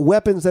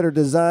 weapons that are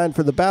designed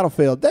for the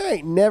battlefield. There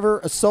ain't never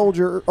a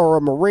soldier or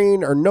a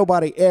Marine or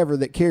nobody ever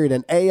that carried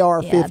an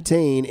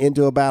AR-15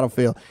 into a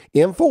battlefield.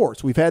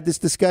 M4s, we've had this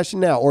discussion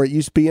now, or it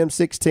used to be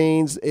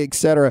M16s,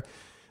 etc.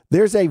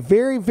 There's a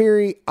very,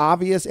 very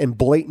obvious and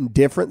blatant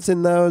difference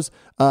in those.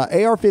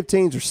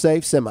 AR-15s are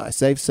safe semi,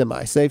 safe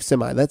semi, safe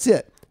semi. That's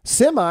it.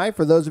 Semi,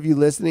 for those of you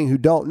listening who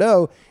don't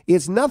know,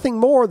 it's nothing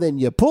more than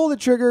you pull the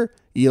trigger,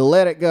 you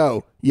let it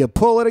go. You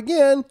pull it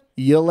again,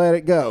 you let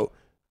it go.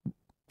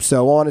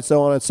 So on and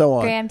so on and so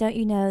on. Graham, don't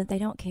you know they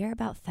don't care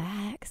about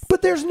facts?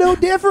 But there's no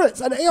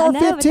difference. An know,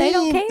 but they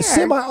don't AR-15 care.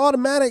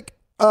 semi-automatic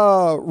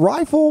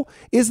rifle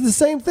is the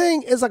same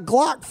thing as a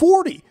Glock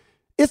 40.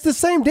 It's the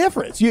same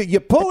difference. You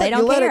pull But they it, you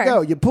don't let it care.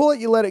 go. You pull it,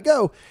 you let it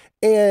go.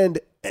 And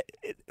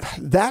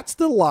that's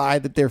the lie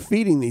that they're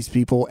feeding these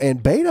people.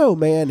 And Beto,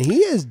 man, he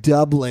is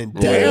doubling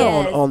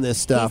down is. on this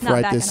stuff He's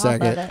not right this backing off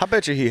of second. it. I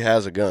bet you he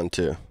has a gun,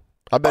 too.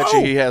 I bet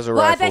you he has a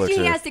Well, I rifle bet or you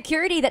two. he has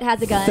security that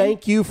has a gun.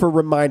 Thank you for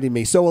reminding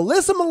me. So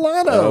Alyssa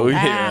Milano, Oh,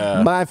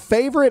 yeah. my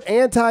favorite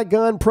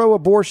anti-gun,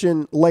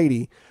 pro-abortion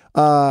lady,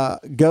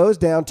 goes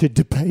down to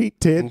debate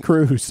Ted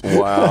Cruz.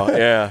 Wow,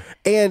 yeah.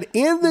 And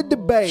in the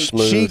debate,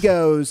 Smooth. she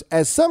goes,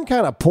 as some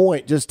kind of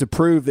point just to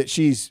prove that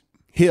she's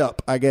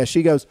hip, I guess,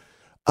 she goes,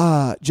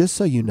 just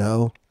so you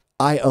know,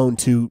 I own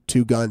two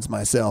guns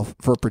myself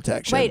for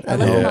protection. Wait, at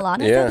Alyssa home."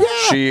 Milano? Yeah. said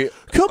that? She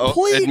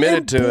Complete admitted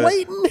and to it.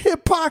 blatant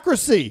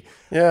hypocrisy.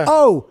 Yeah.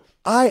 Oh,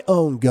 I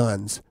own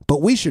guns,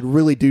 but we should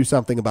really do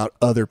something about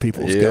other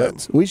people's Yep.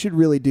 guns. We should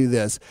really do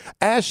this.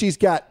 As she's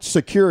got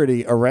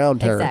security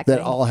around her Exactly.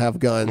 that all have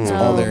guns Mm.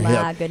 on their Oh,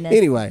 my hip. goodness.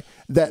 Anyway,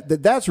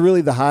 that's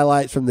really the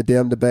highlights from the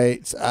Dem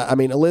debates. I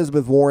mean,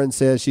 Elizabeth Warren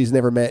says she's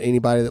never met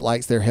anybody that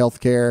likes their health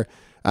care.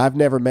 I've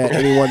never met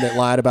anyone that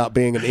lied about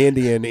being an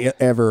Indian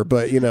ever,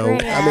 but I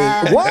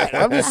mean, what?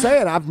 I'm just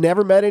saying, I've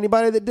never met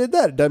anybody that did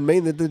that. It doesn't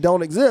mean that they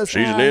don't exist.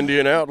 She's an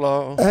Indian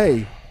outlaw.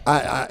 Hey,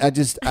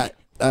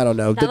 I don't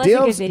know. That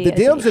was a good video, The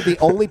Dems too. are the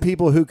only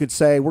people who could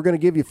say, we're going to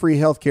give you free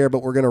health care,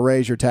 but we're going to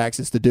raise your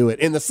taxes to do it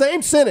in the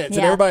same sentence. And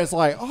Yeah. everybody's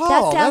like,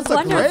 oh, That that's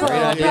sounds a great wonderful.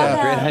 idea.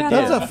 Great idea.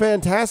 That's a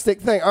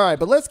fantastic thing. All right,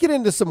 but let's get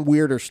into some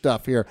weirder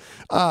stuff here.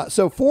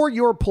 So for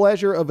your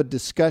pleasure of a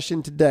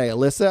discussion today,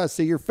 Alyssa, I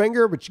see your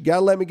finger, but you got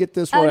to let me get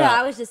this Oh, one no, out.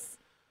 I was just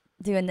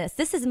doing this.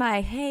 This is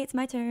it's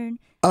my turn.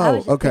 I was Oh,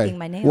 just okay. picking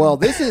my nail. Well,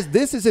 this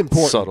is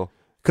important. Subtle.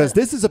 Because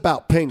this is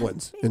about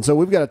penguins. And so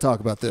we've got to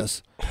talk about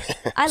this.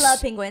 I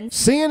love penguins.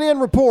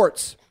 CNN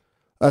reports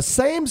a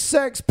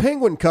same-sex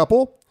penguin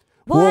couple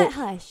What?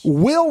 Hush.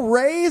 will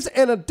raise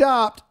and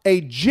adopt a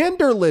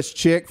genderless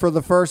chick for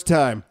the first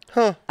time.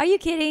 Are you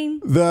kidding?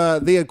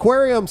 The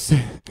aquarium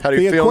How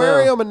do you feel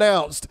now?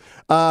 announced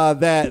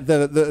that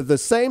the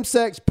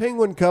same-sex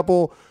penguin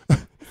couple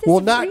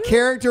will not real?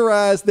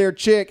 characterize their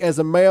chick as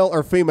a male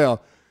or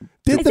female.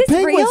 Did Is the this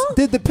penguins real?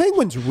 did the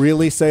penguins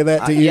really say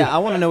that to you? Yeah, I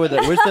want to know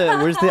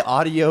where's the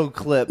audio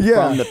clip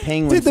from the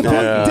penguins.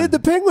 Did the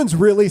penguins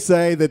really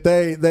say that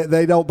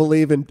they don't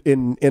believe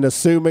in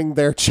assuming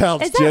their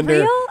child's Is that gender?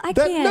 real? I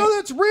can't. No,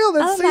 that's real.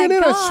 That's Oh my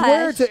CNN. I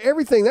swear gosh. to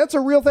everything. That's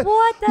a real thing.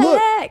 What the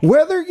Look, heck?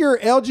 whether you're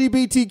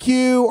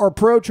LGBTQ or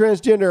pro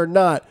transgender or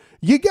not,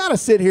 you got to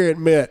sit here and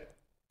admit.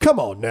 Come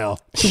on now.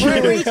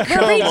 We're reaching.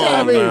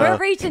 I mean, We're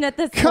reaching at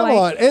this come point.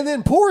 on. And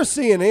then poor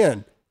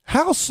CNN.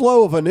 How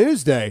slow of a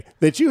news day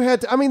that you had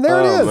to. I mean, there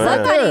it is. man. Right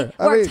Somebody there.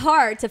 I worked mean,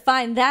 hard to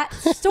find that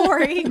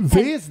story. and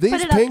these put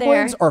it up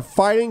penguins there. are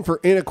fighting for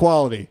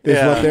inequality,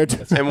 is what they're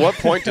doing. And what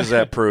point does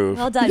that prove?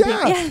 Well done,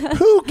 Yeah, Pete.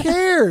 who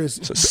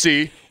cares?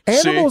 See?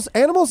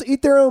 Animals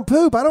eat their own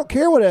poop. I don't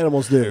care what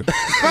animals do.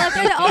 Well, if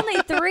there are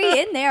only 3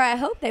 in there, I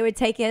hope they would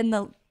take in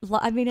the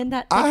I mean, in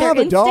that I have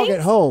a dog at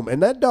home,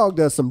 and that dog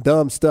does some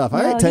dumb stuff.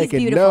 I ain't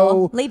taking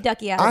Leave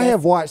Ducky out of I this.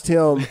 have watched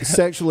him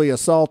sexually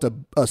assault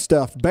a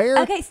stuffed bear.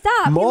 Okay,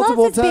 stop.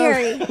 Multiple he loves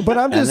his times. But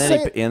I'm just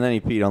saying. And then he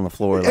peed on the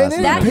floor last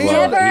then night. That he peed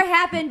on never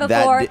happened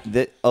before.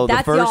 The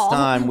That's first y'all.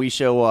 time we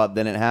show up,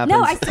 then it happens.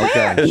 No, I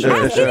swear. Okay,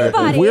 sure, Ask sure.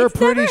 anybody. We're It's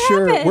pretty never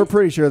sure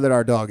happened. that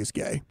our dog is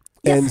gay.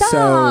 Yeah, and stop.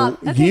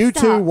 so Okay, you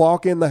stop. two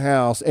walk in the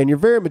house, and you're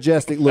very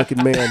majestic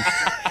looking men.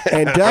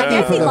 And Ducky,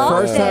 guess for he the lost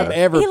first it. time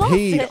ever, He lost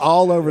peed it.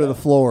 all over the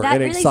floor That in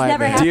really excitement.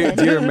 never Dear,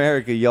 happened. dear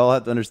America, y'all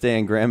have to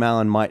understand Graham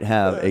Allen might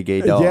have a gay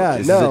dog. Yeah,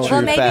 this no. is a true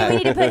Well, maybe fact. we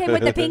need to put him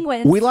with the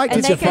penguins. We like to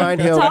and they define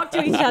can him. talk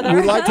to each other.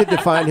 We like to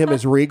define him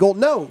as regal.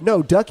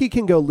 No, Ducky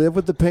can go live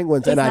with the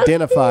penguins and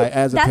identify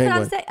as a That's penguin.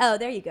 what I'm saying. Oh,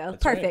 there you go.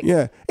 Perfect.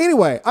 Yeah.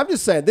 Anyway, I'm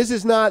just saying this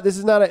is not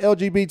an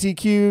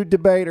LGBTQ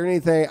debate or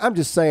anything. I'm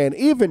just saying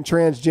even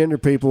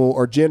transgender people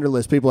or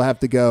genderless people have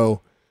to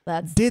go.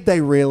 Did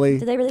they really?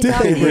 Did they really Did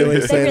talk they to you? really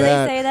Did they say really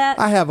that? say that?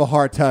 I have a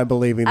hard time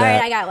believing All that.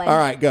 right, I got one. All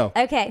right, go.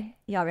 Okay.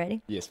 Y'all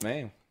ready? Yes,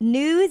 ma'am.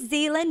 New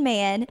Zealand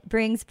man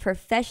brings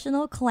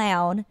professional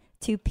clown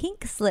to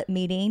pink slip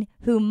meeting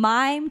who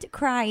mimed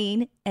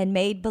crying and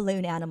made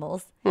balloon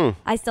animals.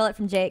 I stole it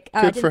from Jake.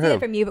 I Good didn't for steal him. it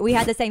from you, but we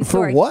had the same For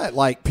story. what?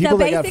 Like people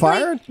that got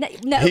fired?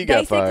 No, He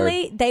got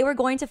basically they were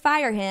going to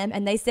fire him,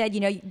 and they said,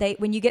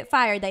 when you get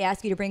fired, they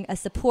ask you to bring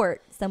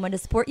someone to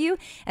support you.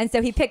 And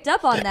so he picked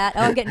up on that. Oh,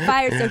 I'm getting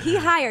fired. So he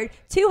hired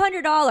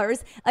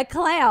 $200 a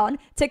clown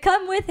to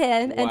come with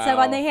him. And so Wow.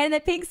 when they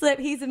handed the pink slip,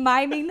 he's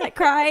miming,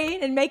 crying,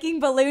 and making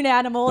balloon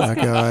animals. Oh,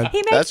 God.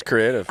 That's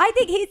creative. I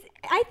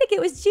think it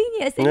was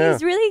genius,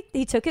 and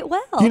he took it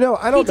well. I don't He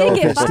know did if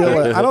get it's still.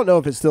 fired. I don't know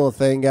if it's still a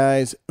thing,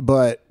 guys.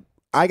 But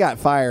I got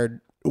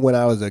fired when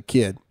I was a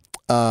kid,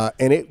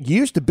 and it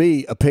used to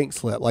be a pink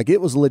slip. Like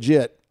it was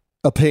legit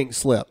a pink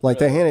slip. Like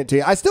they handed it to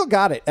you. I still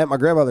got it at my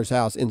grandmother's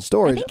house in I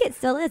storage. think it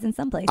still is in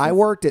some places. I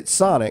worked at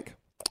Sonic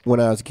when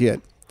I was a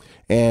kid,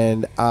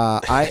 and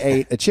I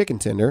ate a chicken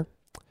tender,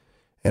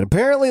 and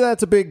apparently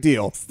that's a big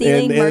deal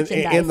Stealing in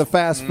merchandise. the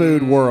fast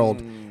food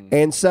world.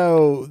 And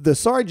so the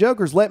Sorry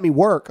Jokers let me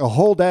work a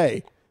whole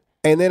day.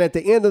 And then at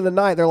the end of the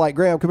night, they're like,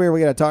 Graham, come here. We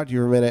got to talk to you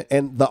for a minute.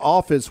 And the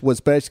office was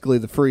basically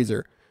the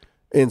freezer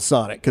in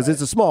Sonic because it's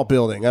a small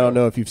building. I don't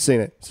know if you've seen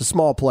it. It's a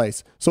small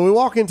place. So we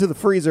walk into the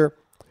freezer,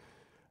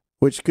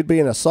 which could be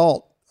an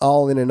assault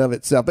all in and of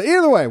itself. But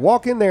either way,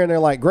 walk in there and they're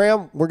like,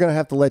 Graham, we're going to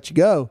have to let you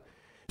go.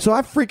 So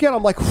I freak out.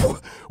 I'm like,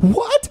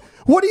 what?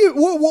 What do you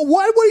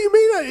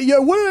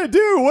mean? What did I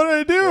do? What did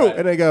I do? Right.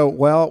 And they go,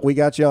 well, we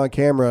got you on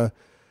camera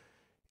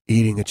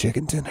eating a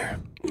chicken tender.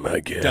 My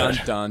God. Dun,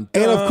 dun, dun.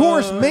 And of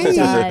course, me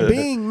Done.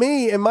 being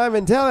me and my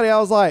mentality, I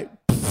was like,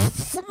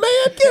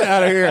 man, get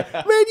out of here.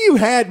 Man, you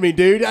had me,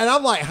 dude. And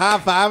I'm like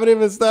high-fiving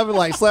him and stuff and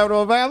like slapping him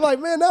on the back. I'm like,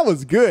 man, that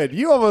was good.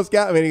 You almost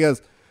got me. And he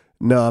goes,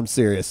 no, I'm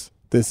serious.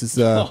 This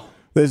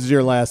is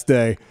your last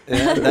day.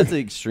 That's an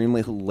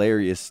extremely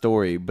hilarious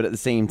story. But at the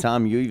same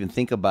time, you even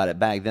think about it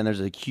back then, there's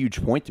a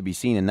huge point to be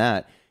seen in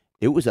that.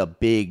 It was a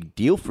big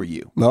deal for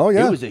you. Oh,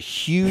 yeah. It was a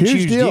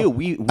huge deal.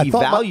 We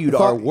valued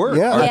our work, our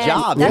Yeah,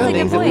 jobs, that's and a good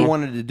things that we point.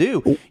 wanted to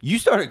do. You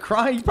started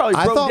crying. You probably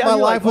I broke thought down. my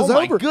You're life like, was oh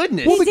over. my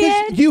goodness. Well, He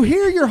because did. you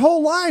hear your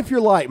whole life,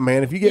 you're like,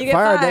 man, if you get get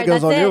fired, that fired,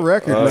 goes on that's your it.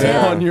 record, Oh, man.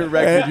 yeah. On your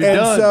record, you're And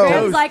done. so-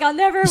 Graham's like, I'll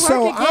never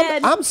So work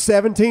again. I'm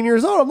 17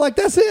 years old. I'm like,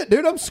 that's it,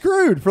 dude. I'm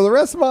screwed for the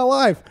rest of my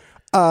life.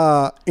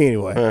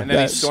 Anyway. And then he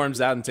that's-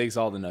 storms out and takes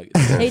all the nuggets.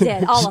 He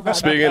did, all of them.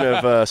 Speaking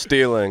of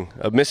stealing,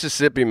 a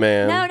Mississippi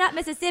man. No, not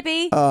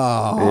Mississippi.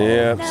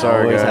 Yeah, No.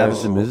 sorry Always guys.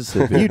 happens in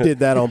Mississippi. You did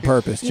that on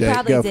purpose, You Jake.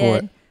 probably Go for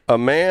did. it. A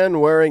man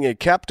wearing a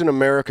Captain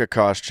America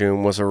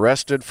costume was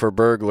arrested for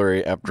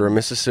burglary after a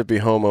Mississippi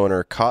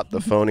homeowner caught the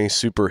phony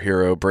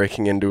superhero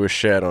breaking into a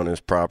shed on his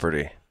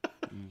property.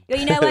 Well,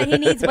 you know what? He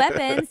needs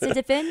weapons to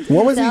defend himself.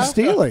 What was he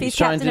stealing? He's He's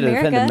trying Captain to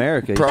defend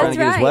America. He's trying to That's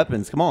get his right.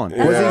 weapons. Come on. Was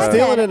Yeah. he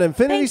stealing an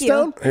Infinity Thank you.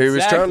 Stone? He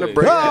was trying to Exactly.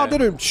 break. Oh,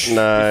 did him. He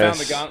found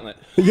Nice. the gauntlet.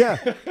 Yeah.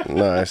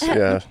 Nice,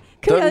 yeah.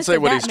 Kudos Doesn't say to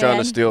what that he's trying man.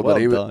 to steal, Well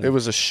but done. it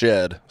was a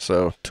shed,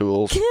 so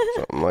tools,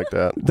 something like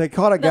that. They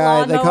caught a The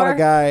guy. They caught a lawnmower.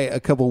 guy a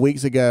couple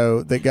weeks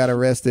ago that got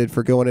arrested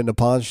for going into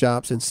pawn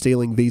shops and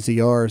stealing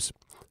VCRs.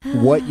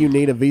 What you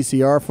need a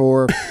VCR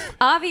for?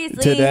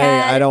 Obviously, Today, he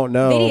had I don't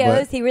know, videos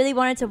but- he really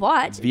wanted to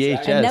watch.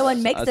 VHS. And no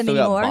one makes I them still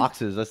anymore. got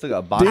boxes. I still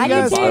got Do boxes. you I do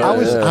guys? too.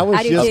 I was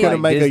I do just too. going to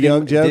make a Disney-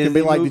 young joke and be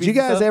Disney like, "Did movies you and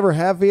guys stuff? ever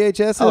have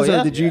VHSs, Oh, or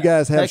yeah. did you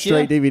guys have Heck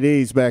straight yeah.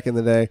 DVDs back in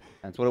the day?"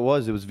 That's what it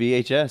was. It was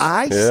VHS.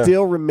 I Yeah.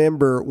 still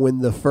remember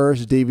when the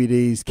first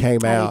DVDs came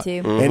I do out,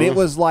 too. and it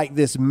was like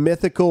this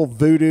mythical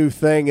voodoo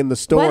thing in the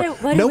store. What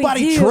did we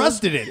Nobody do?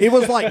 trusted it. It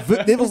was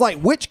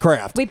like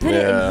witchcraft. We put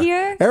it in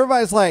here.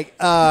 Everybody's like,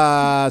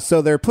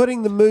 so they're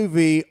putting the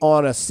movie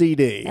on a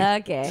CD.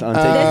 Okay. on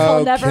This tape.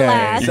 will never Okay.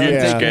 last. Don't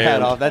Yeah. take your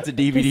hat off. That's a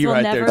DVD This will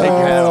right there. never Take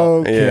your hat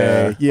off.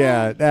 Okay.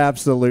 Yeah,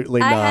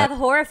 absolutely I not. have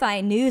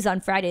horrifying news on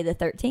Friday the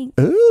 13th.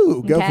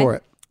 Ooh, go Okay. for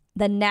it.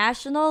 The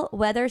National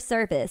Weather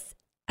Service,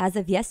 as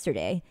of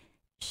yesterday,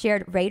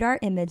 shared radar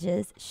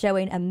images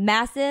showing a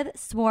massive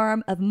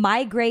swarm of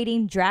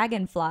migrating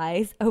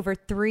dragonflies over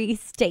 3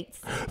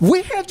 states.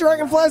 We had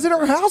dragonflies in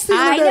our house the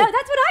other day. I know.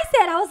 That's what I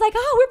said. I was like,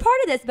 oh, we're part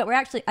of this. But we're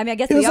actually, I mean, I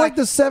guess It we was are. like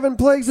the 7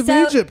 plagues of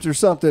So, Egypt or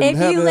something. If you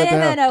happening live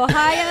at in the house.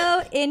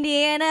 Ohio,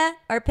 Indiana,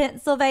 or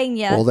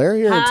Pennsylvania. Well, they're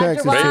here in hide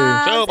Texas, your too.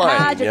 wives,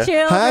 hide your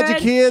children. Hide your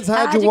kids,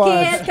 hide your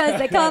wives. kids, because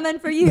they're coming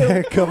for you.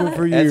 They're coming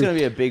for you. That's going to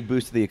be a big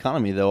boost to the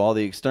economy, though. All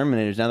the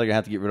exterminators, now they're going to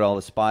have to get rid of all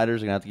the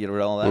spiders. They're going to have to get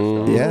rid of all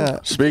that stuff. Yeah.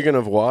 Speaking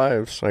of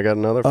wives, I got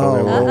another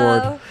funny Oh, one.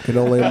 Lord. Can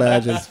only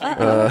imagine.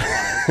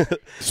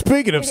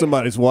 Speaking of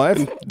somebody's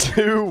wife.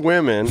 2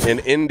 women in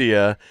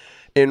India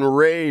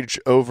enraged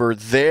over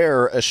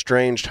their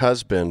estranged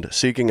husband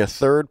seeking a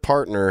third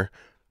partner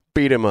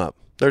beat him up.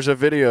 There's a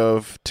video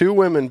of 2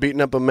 women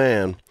beating up a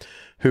man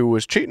who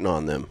was cheating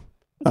on them.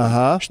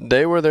 Uh-huh.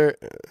 They were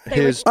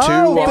his 2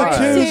 Oh, wives.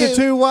 the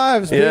two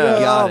wives. Yeah.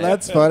 Got Oh, it.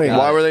 that's funny.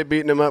 Why were they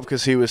beating him up?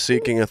 Because he was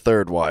seeking a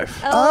third wife.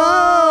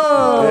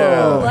 Oh,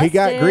 Yeah. he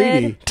got Busted.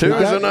 greedy. Two's He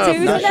got- enough.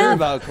 Two's Not sure enough.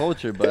 about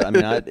culture, but I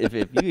mean, if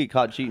you get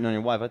caught cheating on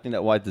your wife, I think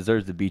that wife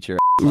deserves to beat your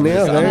ass. Yeah, I'm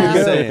there you just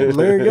go. saying.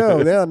 There you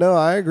go. Yeah, no,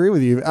 I agree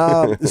with you.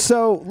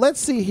 So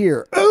let's see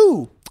here.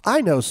 Ooh,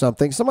 I know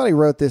something. Somebody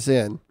wrote this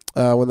in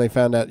when they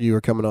found out you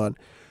were coming on.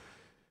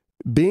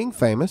 Being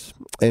famous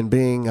and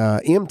being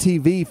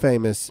MTV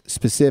famous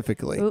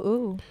specifically.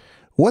 Ooh.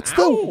 What's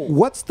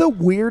the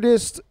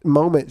weirdest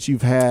moments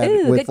you've had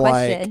Ooh, with good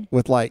question.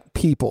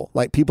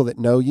 people that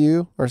know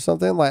you or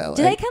something like?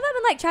 Do they come up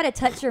and like try to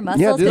touch your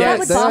muscles? Yeah, 'Cause do that they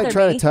would like bother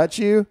try me. to touch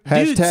you?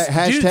 Dudes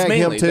Hashtag him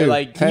mainly. too. They're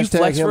like, can you Hashtag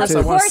flex him for us? too. I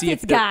Of want course to see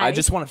it's if they're, guys. I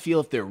just want to feel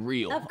if they're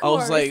real. Of I was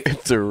course. like,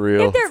 It's a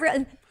real. If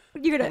they're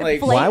you're gonna Like,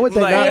 flake why would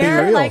they not be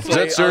hair, real? like- Is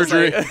that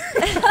surgery?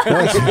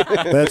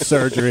 That's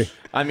surgery.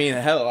 I mean,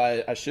 hell,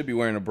 I should be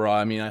wearing a bra.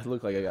 I mean, I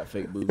look like I got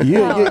fake boobs.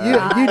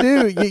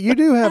 You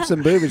do have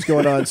some boobies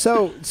going on.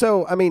 So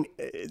I mean,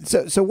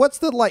 so what's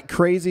the like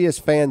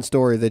craziest fan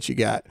story that you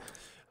got?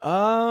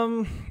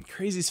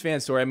 Craziest fan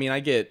story. I mean, I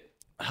get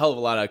a hell of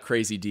a lot of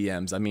crazy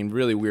DMs. I mean,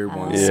 really weird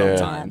ones Yeah.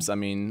 sometimes. I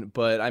mean,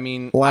 but I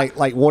mean, Like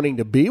wanting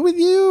to be with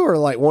you, or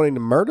like wanting to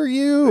murder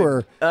you,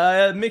 or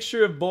a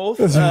mixture of both.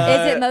 Is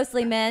it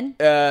mostly men?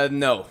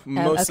 No,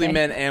 mostly okay.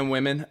 men and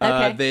women.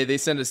 Okay. They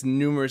send us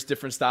numerous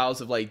different styles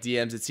of like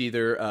DMs. It's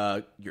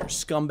either you're a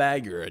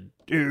scumbag, you're a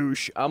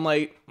douche. I'm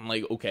like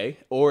okay,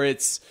 or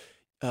it's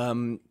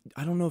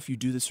I don't know if you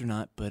do this or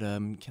not, but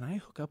can I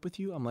hook up with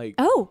you? I'm like,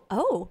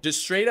 Oh.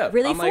 just straight up,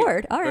 Really I'm like,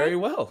 forward. All right. very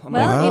well. I'm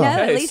Well, like, you know,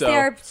 okay, at least so-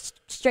 they're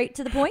straight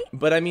to the point.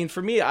 But I mean,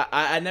 for me,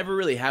 I never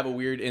really have a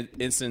weird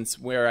instance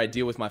where I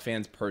deal with my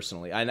fans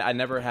personally. I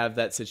never have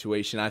that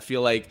situation. I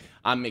feel like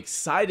I'm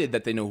excited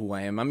that they know who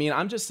I am. I mean,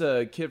 I'm just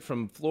a kid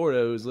from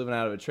Florida who's living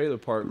out of a trailer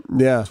park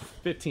yeah.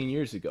 15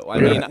 years ago. I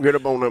mean, Get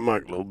up on that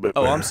mic a little bit.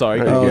 oh, man. I'm sorry.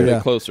 Oh, Get a yeah.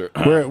 bit closer.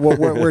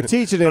 We're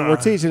teaching him. We're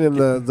teaching him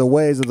the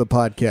ways of the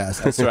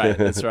podcast. That's right.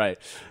 That's right.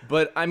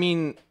 But I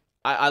mean,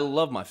 I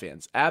love my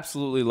fans.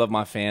 Absolutely love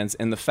my fans.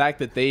 And the fact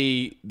that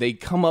they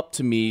come up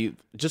to me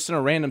just in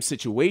a random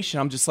situation,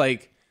 I'm just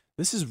like,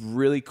 this is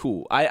really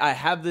cool. I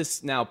have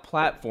this now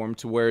platform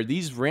to where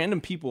these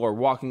random people are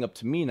walking up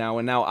to me now,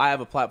 and now I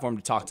have a platform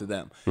to talk to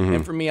them.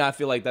 And for me, I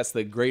feel like that's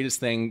the greatest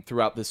thing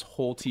throughout this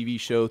whole TV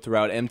show,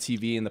 throughout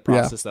MTV, and the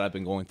process that I've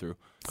been going through.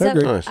 So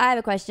Agreed. Nice. I have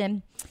a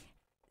question.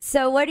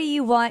 So what do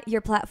you want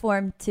your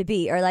platform to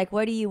be? Or like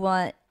what do you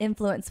want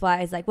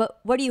influence-wise? Like what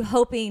are you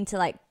hoping to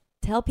like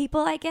tell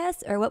people, I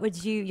guess? Or what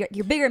would your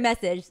bigger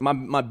message?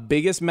 My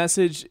biggest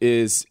message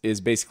is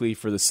basically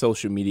for the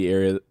social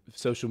media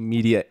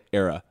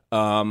era.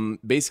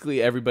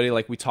 Basically everybody,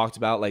 like we talked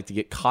about, like to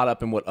get caught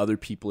up in what other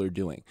people are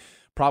doing.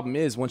 Problem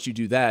is, once you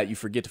do that, you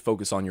forget to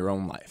focus on your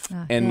own life.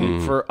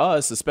 And for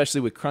us,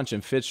 especially with Crunch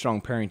and Fit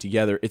Strong pairing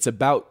together, it's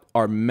about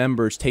our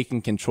members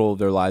taking control of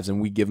their lives, and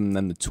we give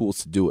them the tools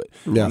to do it.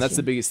 Yeah. And that's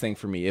the biggest thing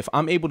for me. If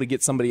I'm able to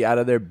get somebody out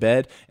of their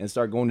bed and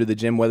start going to the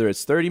gym, whether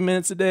it's 30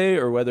 minutes a day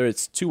or whether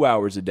it's 2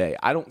 hours a day,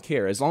 I don't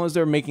care. As long as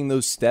they're making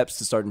those steps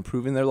to start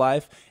improving their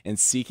life and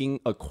seeking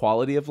a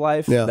quality of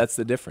life, Yeah. that's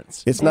the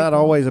difference. It's not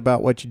always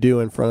about what you do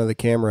in front of the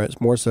camera.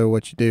 It's more so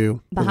what you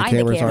do when Behind the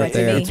cameras camera, aren't to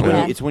there. me. It's when,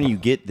 Yeah. it's when you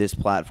get this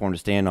platform to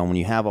stand on, when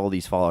you have all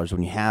these followers,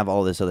 when you have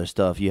all this other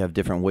stuff, you have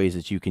different ways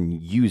that you can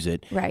use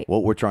it. Right.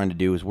 What we're trying to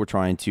do is we're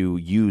trying to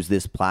use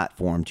this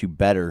platform to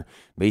better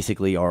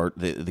basically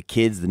the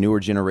kids, the newer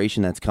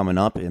generation that's coming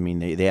up. I mean,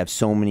 they have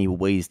so many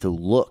ways to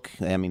look.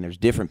 I mean, there's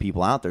different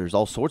people out there. There's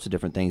all sorts of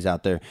different things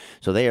out there.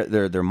 So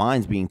their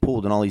minds being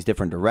pulled in all these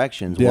different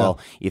directions. Yeah. Well,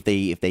 if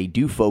they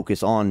do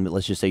focus on,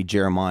 let's just say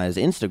Jeremiah's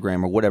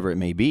Instagram or whatever it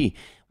may be,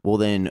 well,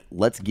 then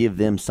let's give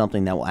them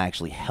something that will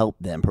actually help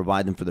them,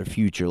 provide them for their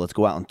future. Let's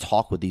go out and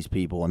talk with these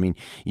people. I mean,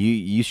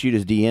 you shoot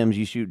us DMs,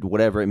 you shoot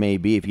whatever it may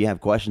be. If you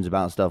have questions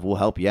about stuff, we'll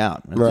help you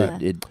out.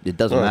 Right. It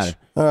doesn't matter.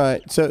 All right.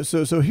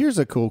 So here's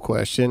a cool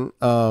question.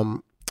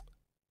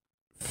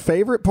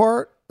 Favorite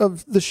part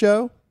of the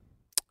show?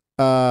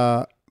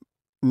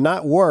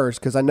 Not worst,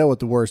 because I know what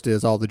the worst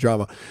is, all the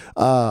drama.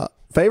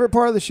 Favorite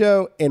part of the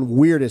show and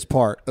weirdest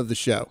part of the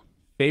show?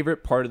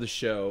 Favorite part of the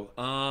show?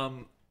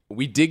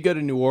 we did go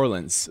to New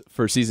Orleans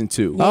for season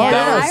 2. Yeah,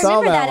 I saw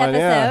remember that that one,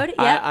 yeah. episode.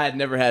 Yep. I had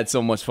never had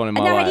so much fun in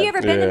my Now, life. had you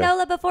ever been to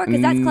NOLA before?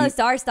 Because that's close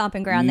to our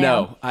stomping ground now.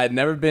 No, I had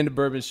never been to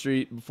Bourbon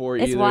Street before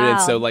It's either. wild.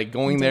 And so, like,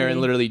 going there and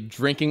Indeed. literally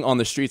drinking on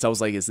the streets, I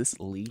was like, is this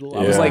legal?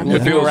 I Yeah. was like It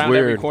looking feels around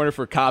every weird. corner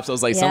for cops. I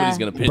was like, Yeah. somebody's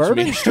going to pinch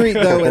Bourbon me. Street,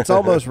 though, it's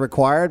almost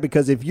required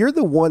because if you're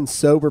the one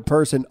sober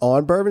person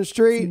on Bourbon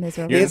Street,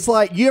 miserable. it's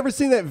like, you ever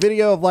seen that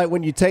video of like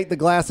when you take the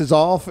glasses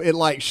off, it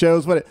like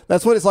shows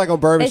that's what it's like on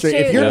Bourbon It's Street.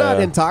 If true. you're not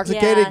Yeah.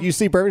 intoxicated, Yeah. you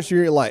see Bourbon Street,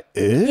 you're like,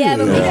 ew. Yeah,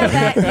 but we go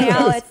back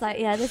now. It's like,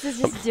 yeah, this is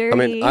just dirty. I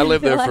mean, I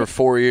lived there Like- for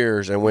 4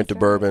 years and went to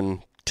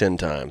Bourbon 10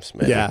 times,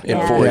 maybe, Yeah. in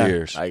Yeah. 4 Yeah.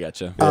 years. I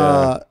gotcha.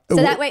 So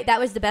that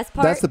was the best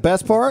part? That's the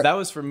best part? That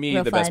was for me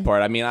Real the best fun.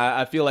 part. I mean,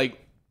 I feel like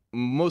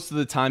most of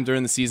the time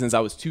during the seasons I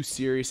was too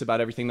serious about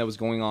everything that was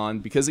going on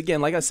because, again,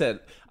 like I said,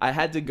 I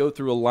had to go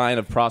through a line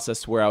of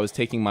process where I was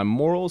taking my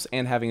morals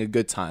and having a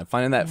good time,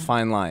 finding that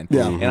fine line.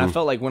 Yeah. And I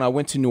felt like when I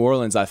went to New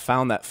Orleans, I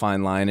found that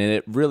fine line, and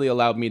it really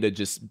allowed me to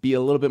just be a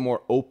little bit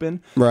more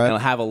open Right.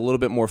 and have a little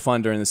bit more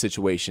fun during the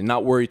situation,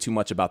 not worry too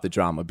much about the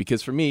drama.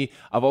 Because for me,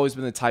 I've always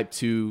been the type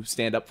to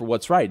stand up for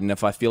what's right, and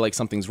if I feel like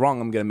something's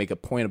wrong, I'm going to make a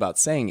point about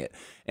saying it.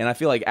 And I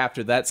feel like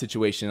after that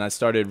situation, I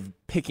started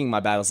picking my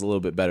battles a little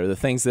bit better. The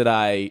things that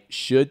I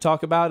should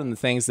talk about and the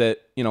things that,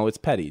 it's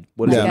petty.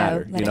 What does Yeah. it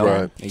matter? Let it You know?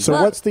 go. Right. So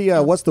Well-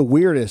 what's the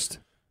weirdest?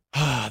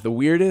 The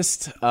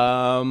weirdest,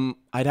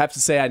 I'd have to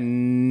say I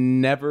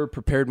never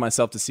prepared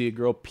myself to see a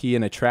girl pee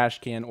in a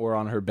trash can or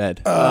on her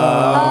bed.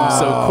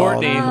 So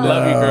Courtney,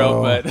 love you,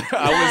 girl, but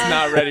I was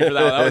not ready for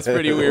that. That was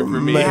pretty weird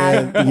for me.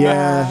 Man,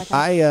 yeah.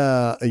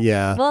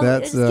 Yeah. Well,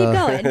 that's just keep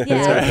going.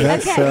 Yeah.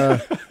 that's Okay.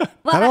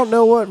 Well, I don't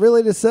know what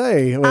really to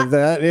say with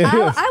that.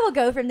 I will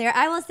go from there.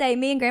 I will say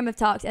me and Graham have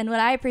talked, and what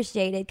I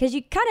appreciated, because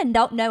you kind of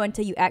don't know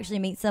until you actually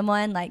meet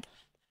someone, like,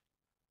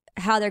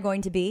 how they're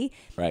going to be.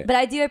 Right. But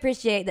I do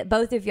appreciate that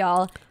both of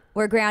y'all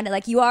were grounded.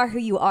 Like, you are who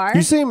you are.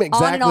 You seem on and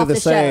exactly off the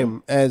show,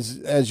 same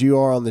as you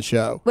are on the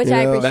show, which you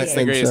I know? appreciate. That's the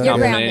And greatest so- You're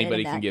compliment grounded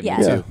anybody in can that. give Yeah.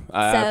 me, too.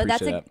 I So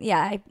that's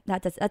appreciate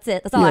that. that's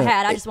it. That's all I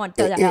had. I just want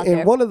to throw that out there.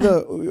 And one of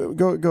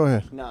the go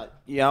ahead. No,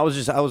 yeah, I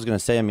was gonna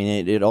say. I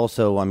mean, it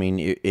also. I mean,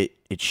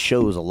 it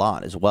shows a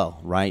lot as well,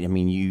 right? I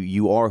mean,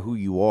 you are who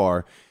you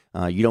are.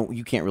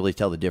 You can't really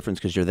tell the difference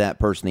because you're that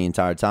person the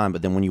entire time.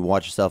 But then when you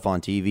watch yourself on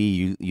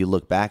TV, you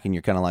look back and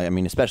you're kind of like, I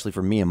mean, especially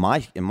for me in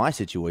my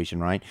situation,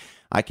 right?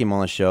 I came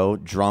on the show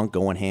drunk,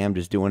 going ham,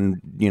 just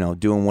doing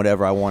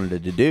whatever I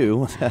wanted to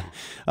do.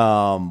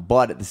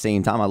 But at the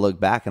same time, I look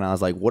back and I was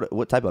like,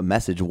 what type of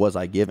message was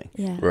I giving?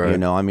 Yeah.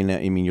 Right. I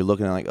mean, you're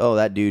looking at like, oh,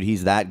 that dude,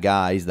 he's that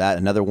guy, he's that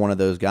another one of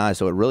those guys.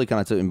 So it really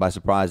kind of took me by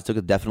surprise. It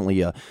took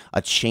definitely a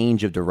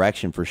change of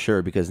direction for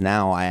sure, because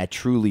now I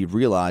truly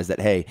realized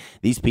that, hey,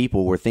 these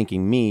people were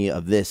thinking me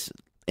of this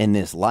in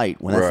this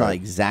light when that's not Right.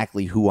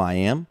 exactly who I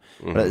am.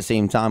 But at the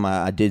same time,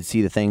 I did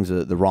see the things,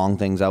 the wrong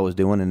things I was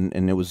doing,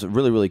 and it was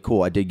really, really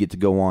cool. I did get to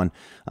go on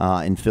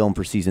and film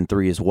for season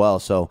 3 as well.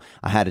 So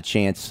I had a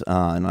chance,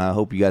 and I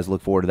hope you guys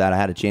look forward to that. I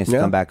had a chance to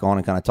come back on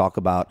and kind of talk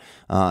about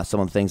some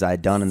of the things I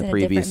had done in the Send a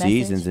previous different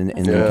seasons message.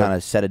 and then kind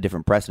of set a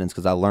different precedence,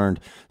 because I learned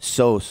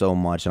so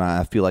much, and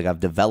I feel like I've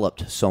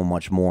developed so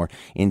much more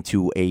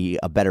into a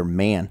better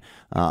man,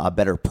 a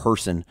better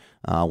person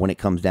when it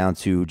comes down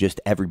to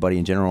just everybody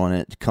in general, and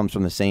it comes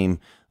from the same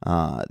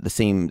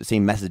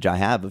message I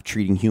have of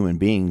treating human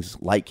beings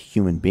like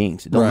human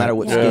beings. It don't matter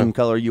what skin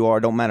color you are,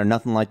 don't matter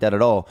nothing like that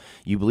at all.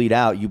 You bleed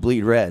out, you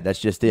bleed red. That's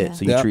just it. Yeah.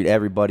 So you treat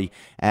everybody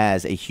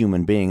as a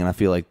human being, and I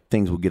feel like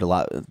things will get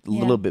a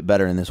little bit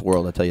better in this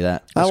world. I tell you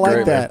that. I like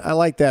great, that. I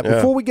like that. Yeah.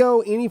 Before we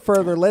go any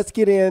further, let's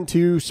get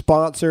into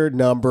sponsor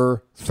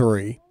number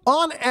 3.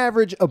 On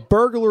average, a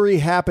burglary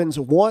happens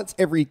once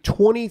every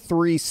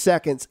 23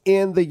 seconds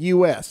in the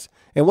U.S.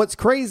 And what's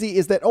crazy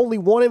is that only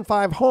 1 in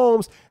 5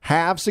 homes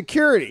have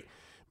security.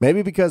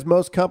 Maybe because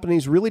most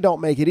companies really don't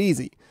make it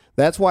easy.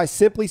 That's why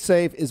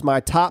SimpliSafe is my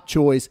top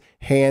choice,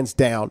 hands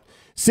down.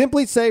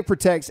 SimpliSafe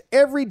protects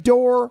every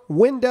door,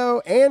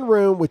 window, and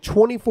room with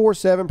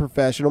 24/7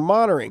 professional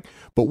monitoring.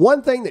 But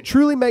one thing that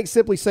truly makes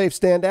SimpliSafe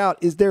stand out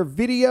is their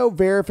video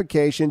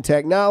verification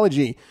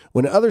technology.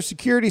 When other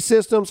security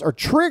systems are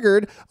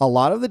triggered, a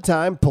lot of the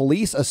time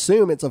police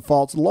assume it's a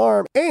false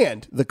alarm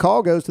and the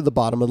call goes to the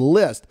bottom of the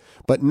list.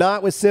 But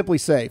not with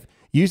SimpliSafe.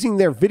 Using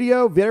their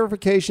video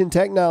verification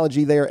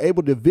technology, they are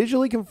able to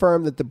visually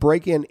confirm that the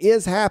break-in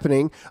is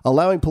happening,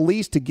 allowing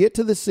police to get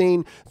to the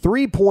scene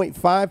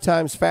 3.5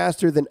 times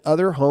faster than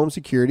other home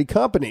security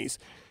companies.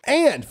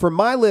 And for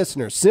my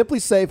listeners,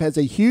 SimpliSafe has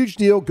a huge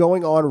deal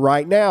going on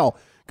right now.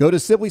 Go to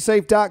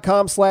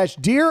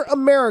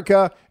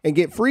SimpliSafe.com/DearAmerica and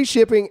get free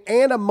shipping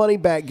and a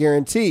money-back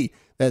guarantee.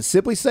 That's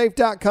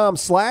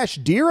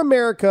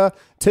SimpliSafe.com/DearAmerica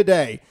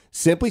today.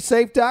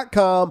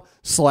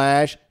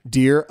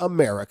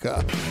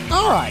 SimpliSafe.com/DearAmerica.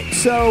 All right.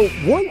 So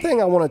one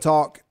thing I want to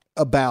talk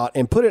about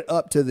and put it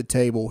up to the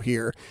table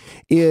here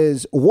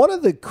is one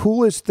of the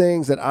coolest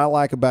things that I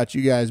like about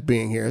you guys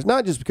being here. It's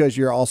not just because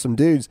you're awesome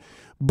dudes,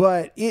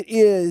 But it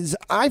is,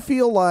 I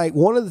feel like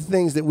one of the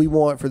things that we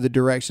want for the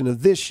direction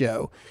of this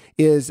show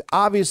is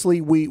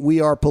obviously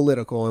we are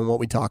political in what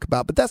we talk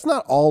about, but that's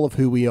not all of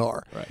who we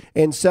are. Right.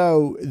 And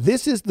so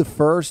this is the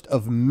first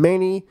of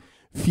many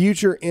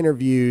future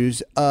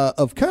interviews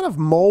of kind of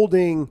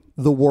molding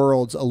the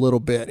worlds a little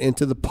bit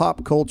into the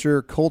pop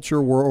culture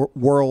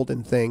world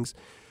and things.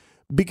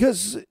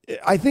 Because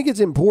I think it's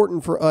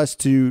important for us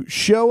to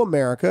show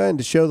America and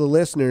to show the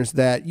listeners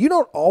that you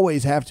don't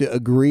always have to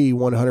agree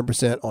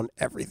 100% on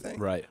everything.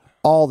 Right.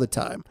 All the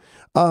time.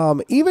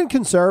 Even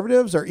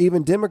conservatives or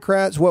even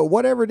Democrats,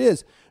 whatever it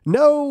is,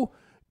 no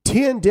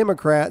 10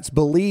 Democrats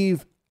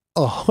believe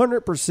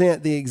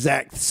 100% the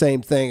exact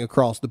same thing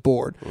across the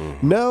board.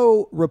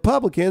 No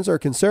Republicans or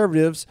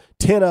conservatives,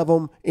 10 of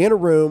them in a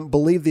room,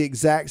 believe the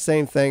exact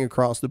same thing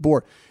across the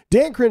board.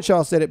 Dan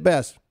Crenshaw said it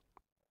best.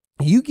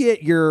 You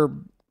get your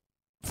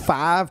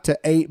 5 to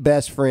 8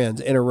 best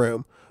friends in a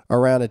room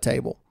around a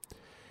table,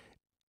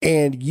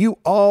 and you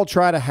all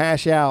try to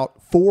hash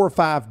out 4 or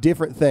 5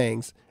 different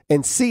things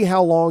and see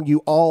how long you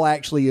all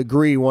actually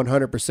agree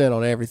 100%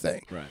 on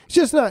everything. Right. It's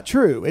just not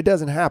true. It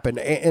doesn't happen.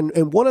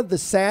 And one of the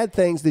sad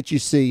things that you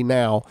see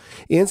now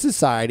in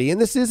society,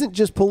 and this isn't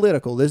just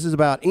political, this is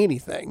about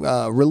anything,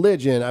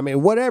 religion, I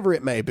mean, whatever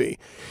it may be,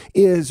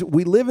 is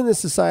we live in this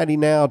society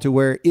now to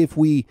where if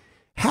we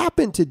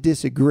happen to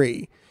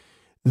disagree,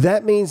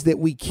 that means that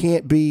we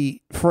can't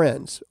be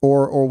friends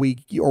or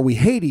we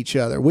hate each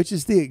other, which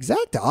is the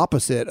exact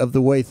opposite of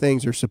the way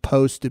things are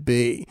supposed to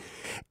be.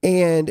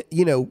 And,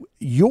 you know,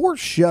 your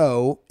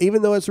show,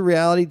 even though it's a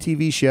reality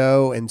TV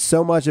show and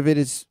so much of it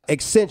is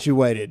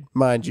accentuated,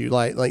 mind you,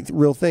 like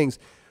real things,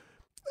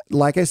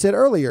 like I said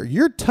earlier,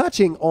 you're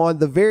touching on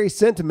the very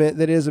sentiment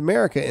that is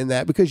America in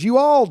that, because you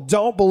all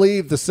don't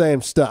believe the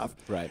same stuff.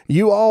 Right.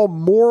 You all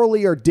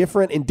morally are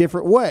different in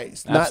different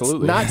ways.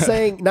 Absolutely.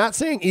 Not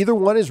saying either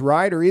one is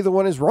right or either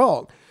one is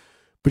wrong,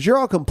 but you're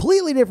all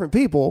completely different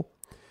people.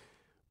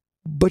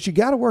 But you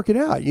got to work it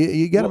out.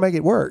 You got to make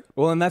it work.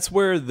 Well, and that's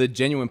where the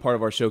genuine part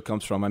of our show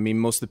comes from. I mean,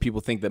 most of the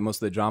people think that most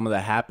of the drama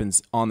that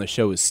happens on the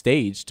show is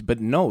staged, but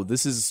no,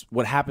 this is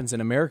what happens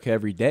in America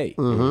every day.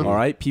 Mm-hmm. All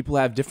right? People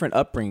have different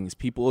upbringings.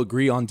 People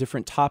agree on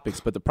different topics,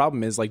 but the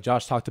problem is, like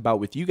Josh talked about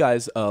with you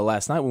guys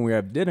last night when we were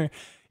at dinner,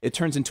 it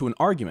turns into an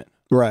argument,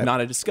 right?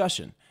 Not a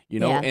discussion, you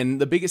know? Yeah.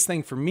 And the biggest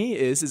thing for me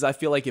is I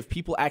feel like if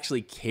people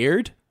actually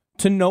cared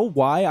to know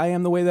why I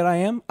am the way that I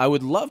am, I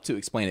would love to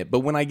explain it.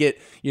 But when I get,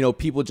 you know,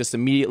 people just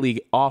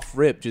immediately off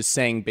rip, just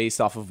saying based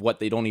off of what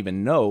they don't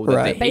even know, that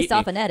Right. they Based hate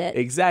off me. an edit.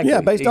 Exactly.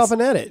 Yeah, based off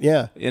an edit.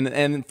 Yeah.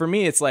 And for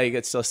me, it's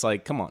just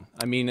like, come on.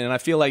 I mean, and I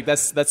feel like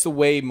that's the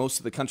way most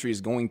of the country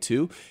is going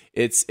to.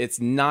 It's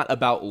not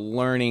about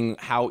learning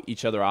how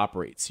each other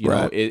operates. You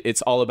know,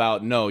 it's all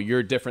about, no,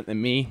 you're different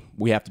than me.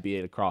 We have to be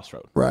at a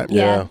crossroad. Right.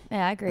 Yeah,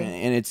 I agree.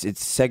 And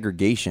it's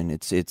segregation.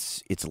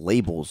 It's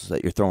labels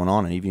that you're throwing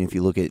on. And even if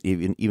you look at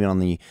even on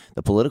the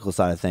political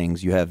side of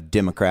things, you have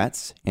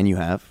Democrats and you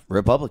have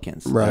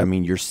Republicans. Right. I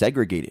mean, you're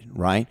segregated,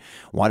 right?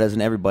 Why doesn't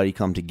everybody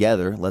come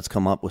together? Let's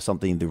come up with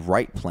something, the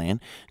right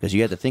plan. Because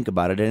you have to think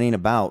about it. It ain't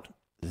about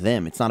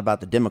them. It's not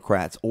about the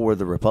Democrats or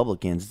the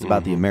Republicans. It's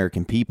about the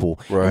American people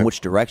and which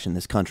direction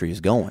this country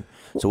is going.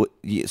 So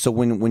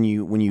when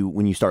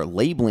you start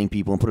labeling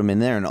people and put them in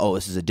there and, oh,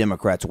 this is a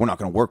Democrat, so we're not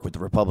going to work with the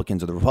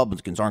Republicans, or the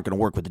Republicans aren't going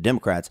to work with the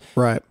Democrats.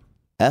 Right.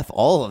 F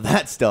all of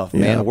that stuff,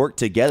 man. Yeah. Work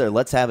together.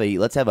 Let's have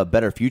a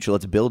better future.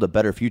 Let's build a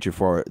better future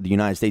for the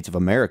United States of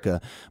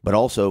America, but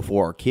also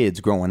for our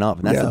kids growing up.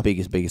 And that's the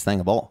biggest thing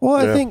of all. Well,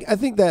 I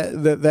think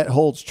that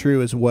holds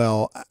true as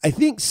well. I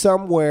think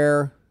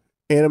somewhere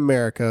in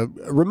America,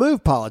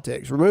 remove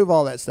politics, remove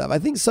all that stuff. I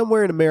think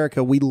somewhere in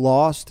America we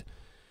lost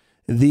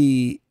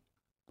the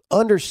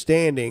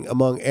understanding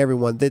among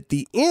everyone that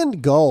the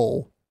end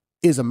goal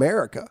is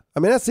America. I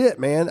mean, that's it,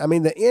 man. I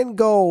mean, the end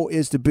goal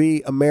is to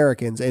be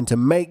Americans and to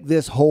make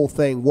this whole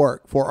thing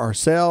work for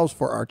ourselves,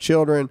 for our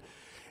children.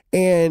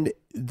 And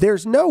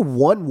there's no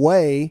one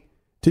way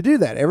to do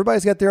that.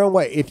 Everybody's got their own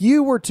way. If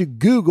you were to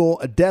Google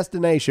a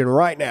destination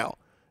right now,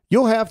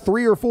 you'll have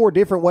 3 or 4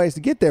 different ways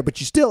to get there, but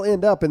you still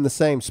end up in the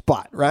same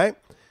spot, right?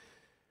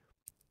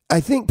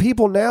 I think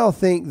people now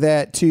think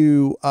that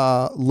to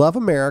love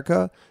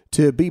America,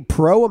 to be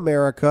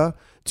pro-America,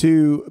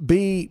 to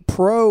be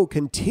pro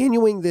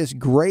continuing this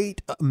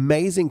great,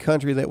 amazing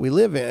country that we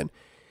live in,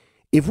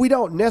 if we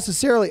don't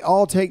necessarily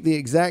all take the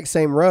exact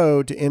same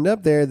road to end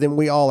up there, then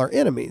we all are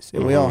enemies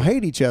and we all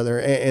hate each other.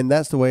 And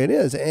that's the way it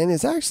is. And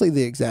it's actually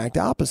the exact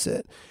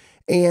opposite.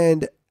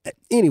 And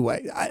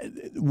anyway,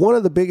 one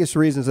of the biggest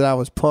reasons that I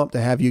was pumped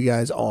to have you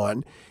guys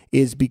on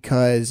is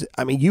because,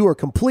 I mean, you're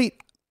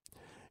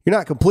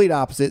not complete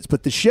opposites,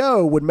 but the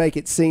show would make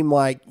it seem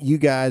like you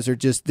guys are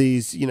just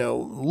these, you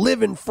know,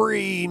 living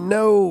free,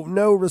 no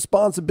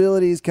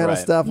responsibilities kind of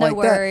stuff No like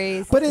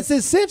worries. that. But it's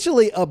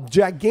essentially a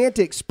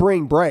gigantic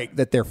spring break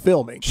that they're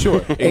filming.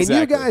 Sure, And exactly.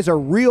 you guys are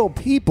real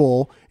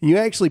people. And you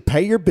actually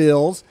pay your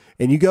bills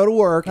and you go to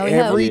work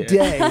every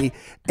day.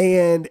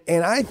 And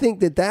I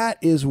think that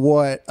is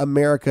what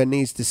America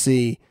needs to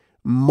see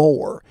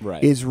more,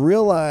 Right. is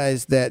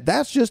realize that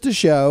that's just a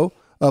show.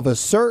 of a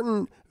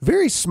certain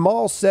very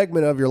small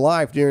segment of your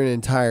life during an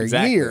entire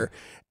year.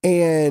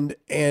 And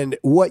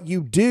what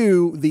you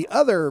do the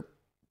other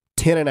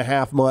 10 and a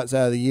half months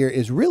out of the year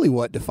is really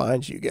what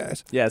defines you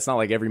guys. Yeah, it's not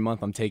like every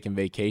month I'm taking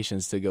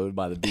vacations to go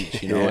by the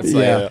beach, you know? It's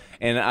like,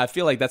 and I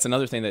feel like that's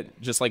another thing that,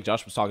 just like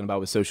Josh was talking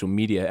about with social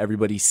media,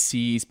 everybody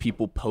sees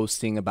people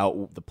posting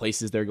about the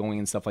places they're going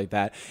and stuff like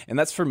that. And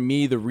that's, for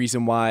me, the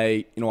reason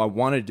why, you know, I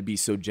wanted to be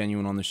so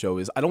genuine on the show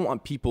is I don't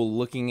want people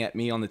looking at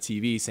me on the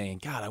TV saying,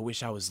 God, I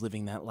wish I was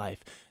living that life.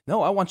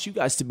 No, I want you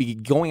guys to be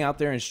going out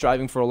there and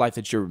striving for a life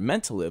that you're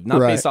meant to live, not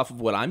based off of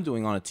what I'm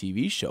doing on a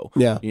TV show.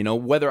 Yeah. You know,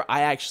 whether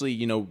I actually,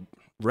 you know,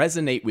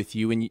 resonate with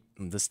you and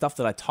the stuff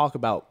that I talk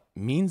about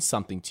means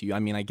something to you. I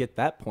mean, I get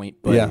that point,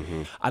 but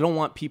I don't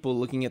want people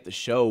looking at the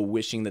show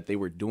wishing that they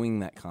were doing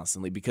that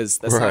constantly, because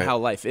that's not how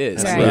life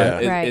is.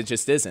 It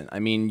just isn't. I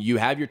mean, you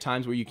have your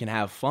times where you can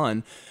have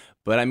fun.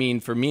 But I mean,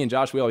 for me and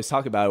Josh, we always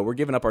talk about it. We're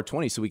giving up our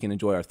 20s so we can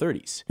enjoy our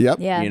 30s. Yep.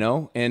 Yeah. You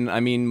know? And I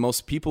mean,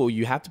 most people,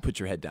 you have to put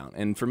your head down.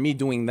 And for me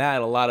doing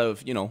that, a lot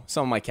of, you know,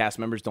 some of my cast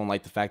members don't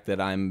like the fact that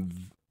I'm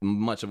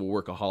much of a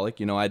workaholic.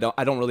 You know, I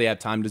don't really have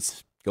time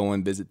to go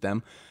and visit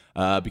them.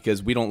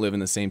 Because we don't live in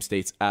the same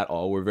states at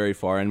all. We're very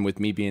far. And with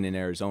me being in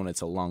Arizona,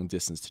 it's a long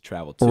distance to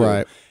travel too.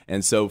 Right.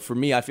 And so for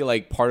me, I feel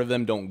like part of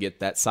them don't get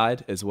that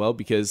side as well,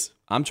 because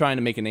I'm trying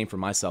to make a name for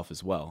myself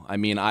as well. I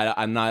mean,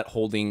 I'm not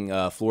holding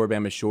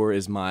Floribama Shore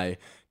as my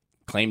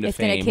claim to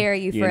fame. It's going to carry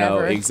you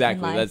forever.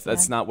 Exactly. Life,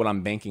 that's not what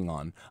I'm banking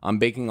on. I'm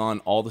banking on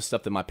all the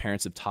stuff that my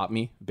parents have taught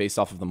me based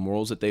off of the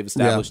morals that they've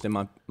established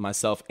in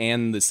myself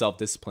and the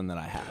self-discipline that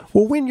I have.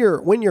 Well, when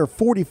you're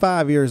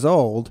 45 years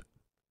old,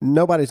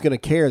 nobody's going to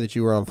care that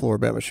you were on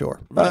Floribama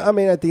Shore. Right. I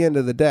mean, at the end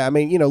of the day, I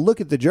mean, you know, look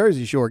at the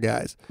Jersey Shore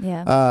guys.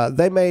 Yeah.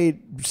 They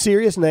made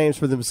serious names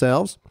for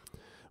themselves,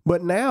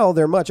 but now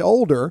they're much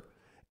older,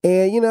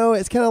 and, you know,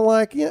 it's kind of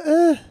like,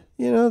 you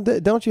know,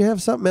 don't you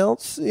have something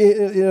else,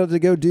 you know, to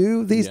go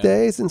do these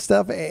days and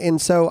stuff?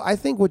 And so I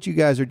think what you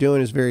guys are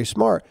doing is very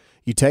smart.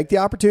 You take the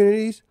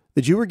opportunities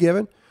that you were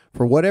given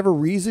for whatever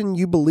reason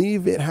you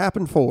believe it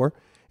happened for,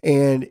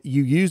 and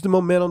you use the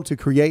momentum to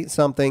create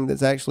something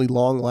that's actually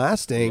long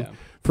lasting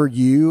for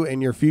you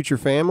and your future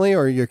family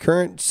or your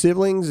current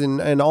siblings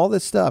and all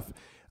this stuff.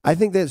 I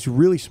think that's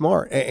really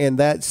smart. And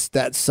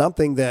that's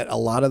something that a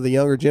lot of the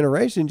younger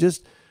generation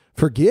just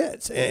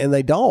forgets, and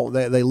they don't.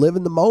 They live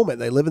in the moment.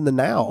 They live in the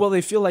now. Well,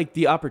 they feel like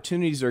the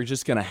opportunities are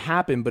just going to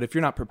happen, but if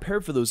you're not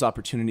prepared for those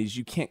opportunities,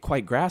 you can't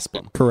quite grasp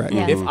them. Correct.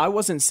 Yeah. If I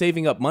wasn't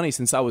saving up money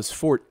since I was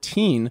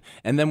 14,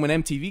 and then when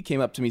MTV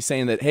came up to me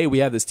saying that, hey, we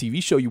have this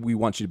TV show we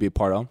want you to be a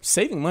part of,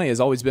 saving money has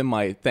always been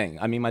my thing.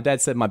 I mean, my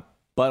dad said my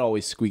butt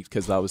always squeaked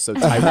because I was so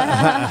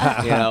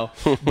tired, you know.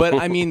 But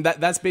I mean,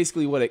 that's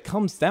basically what it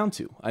comes down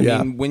to. I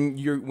mean, when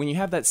you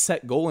have that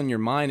set goal in your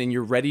mind and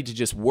you're ready to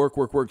just work,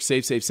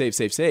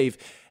 save,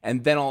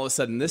 and then all of a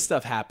sudden this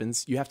stuff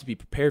happens, you have to be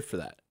prepared for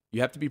that.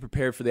 You have to be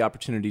prepared for the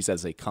opportunities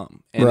as they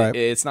come, and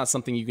it's not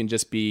something you can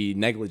just be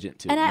negligent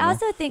to. And I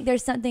also think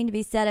there's something to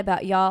be said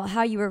about y'all,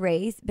 how you were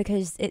raised,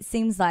 because it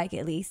seems like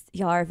at least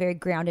y'all are a very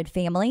grounded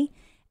family.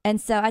 And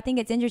so I think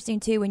it's interesting,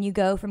 too, when you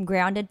go from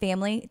grounded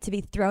family to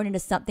be thrown into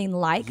something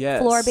like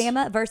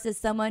Floribama versus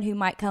someone who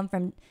might come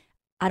from,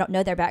 I don't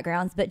know their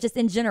backgrounds, but just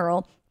in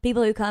general,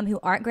 people who come who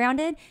aren't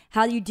grounded,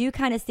 how you do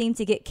kind of seem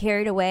to get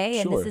carried away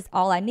and this is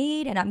all I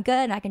need and I'm good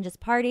and I can just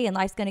party and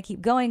life's going to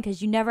keep going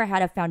because you never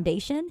had a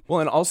foundation.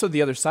 Well, and also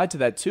the other side to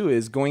that, too,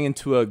 is going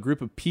into a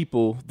group of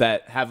people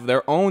that have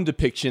their own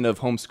depiction of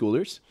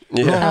homeschoolers.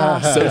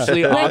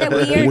 Socially awkward.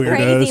 We're the weird,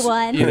 crazy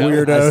one. You know,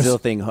 Weirdos. I still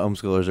think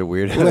homeschoolers are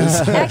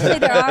weirdos. Actually,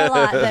 there are a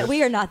lot, but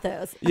we are not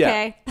those.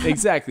 Okay. Yeah,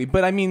 exactly.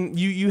 But I mean,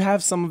 you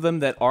have some of them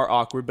that are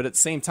awkward, but at the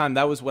same time,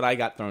 that was what I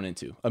got thrown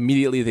into.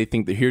 Immediately, they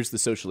think that here's the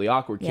socially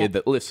awkward kid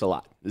that lifts a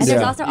lot. And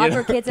there's also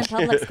awkward kids in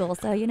public school,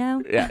 so you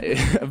know.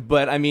 Yeah,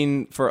 but I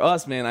mean, for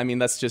us, man, I mean,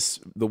 that's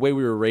just the way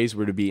we were raised.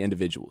 We're to be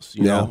individuals.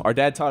 You know, our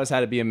dad taught us how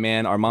to be a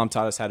man. Our mom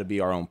taught us how to be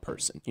our own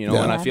person. You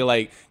know, and I feel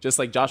like just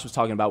like Josh was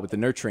talking about with the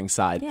nurturing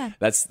side,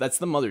 that's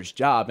the mother's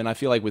job. And I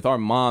feel like with our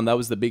mom, that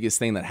was the biggest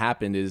thing that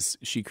happened is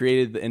she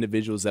created the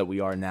individuals that we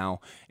are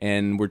now,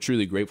 and we're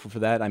truly grateful for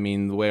that. I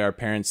mean, the way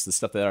the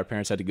stuff that our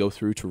parents had to go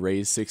through to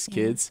raise 6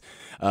 kids,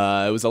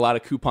 it was a lot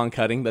of coupon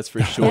cutting, that's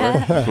for sure.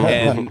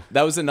 And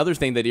that was another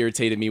thing that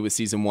irritated me with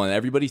season 1.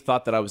 Everybody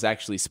thought that I was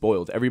actually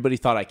spoiled. Everybody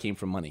thought I came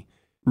from money.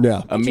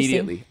 Yeah.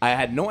 Immediately. I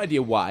had no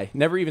idea why.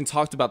 Never even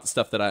talked about the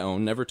stuff that I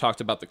own. Never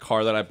talked about the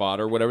car that I bought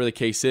or whatever the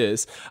case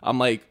is. I'm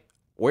like,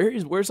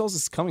 where's all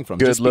this coming from?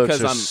 Good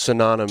looks are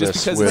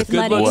synonymous with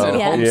good looks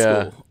money.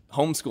 and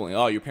homeschooling.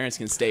 Oh, your parents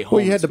can stay home.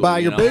 Well, you had to buy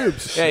your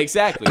boobs. Yeah,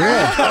 exactly.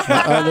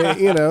 I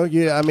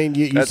mean,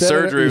 you that said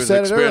surgery was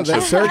said it earlier.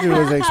 expensive. That surgery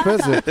was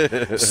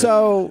expensive.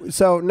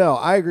 So no,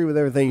 I agree with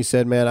everything you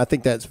said, man. I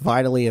think that's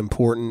vitally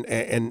important,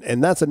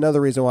 and that's another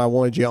reason why I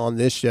wanted you on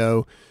this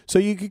show, so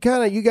you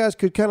guys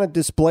could kind of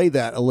display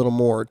that a little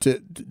more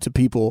to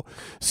people.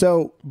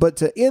 So, but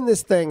to end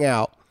this thing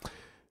out.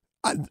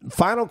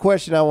 Final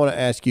question I want to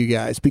ask you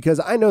guys, because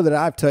I know that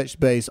I've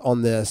touched base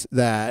on this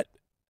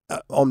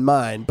on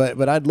mine,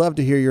 but I'd love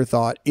to hear your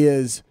thought.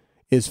 Is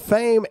Is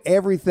fame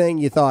everything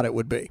you thought it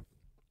would be?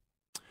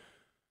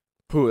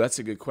 Ooh, that's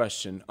a good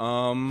question.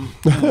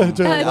 He's like,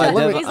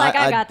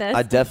 I got this.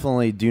 I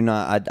definitely do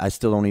not. I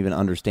still don't even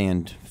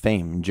understand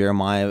fame.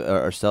 Jeremiah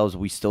ourselves,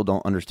 we still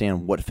don't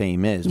understand what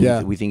fame is.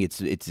 We think it's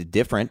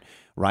different,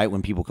 right?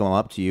 When people come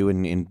up to you,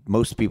 and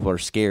most people are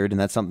scared, and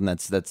that's something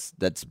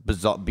that's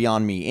bizarre,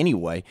 beyond me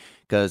anyway.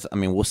 Because, I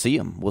mean, we'll see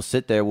them. We'll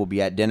sit there. We'll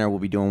be at dinner. We'll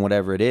be doing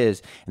whatever it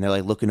is. And they're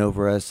like looking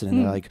over us.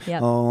 And they're like,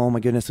 oh,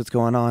 my goodness, what's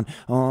going on?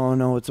 Oh,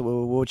 no,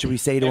 what should we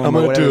say to him? I'm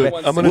going to do it.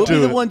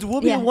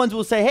 We'll be the ones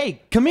who'll say,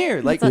 hey, come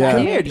here. Like, come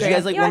here. Did you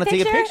guys want to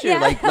take a picture?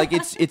 Yeah. Like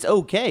it's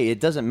okay. It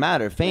doesn't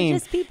matter. Fame.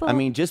 Just people. I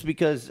mean, just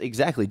because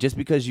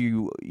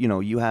you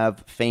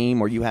have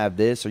fame or you have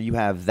this or you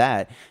have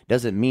that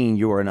doesn't mean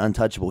you're an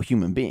untouchable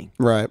human being.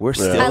 Right. We're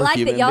still I like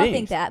human that y'all beings.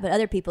 think that, but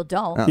other people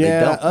don't.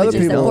 Other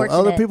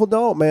unfortunate. people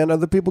don't, man.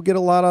 Other people get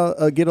a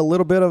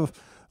little bit of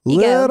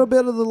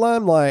the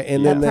limelight,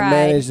 and then they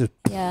manage to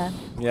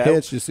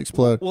heads just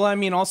explode. Well, I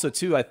mean, also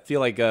too, I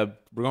feel like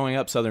growing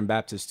up Southern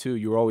Baptist too,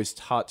 you were always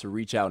taught to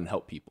reach out and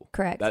help people.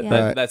 Correct.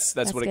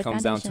 That's what it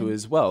comes down to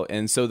as well.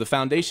 And so the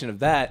foundation of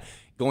that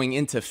going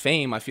into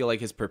fame, I feel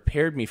like has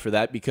prepared me for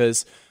that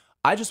because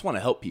I just want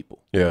to help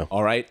people. Yeah.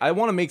 All right. I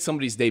want to make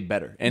somebody's day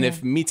better. And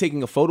if me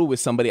taking a photo with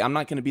somebody, I'm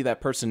not going to be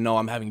that person. No,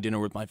 I'm having dinner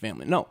with my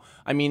family. No.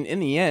 I mean, in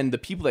the end, the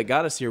people that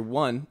got us here,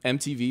 one,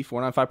 MTV,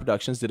 495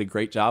 Productions did a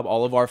great job.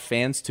 All of our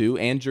fans too,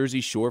 and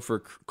Jersey Shore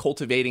for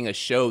cultivating a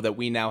show that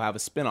we now have a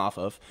spinoff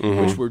of,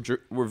 which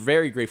we're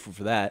very grateful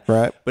for that.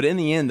 Right. But in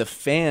the end, the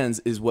fans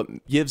is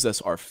what gives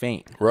us our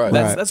fame. Right.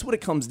 That's what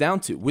it comes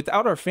down to.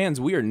 Without our fans,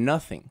 we are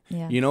nothing.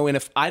 Yeah. You know, and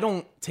if I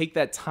don't take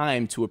that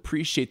time to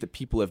appreciate the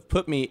people who have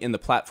put me in the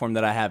platform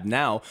that I have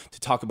now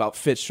to talk about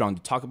Fit Strong,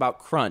 to talk about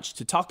Crunch,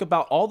 to talk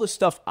about all the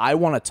stuff I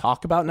want to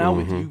talk about now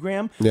with you,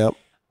 Graham. Yep.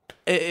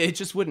 It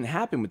just wouldn't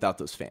happen without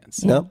those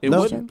fans. No, It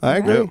wouldn't. I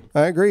agree.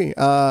 I agree.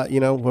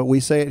 What we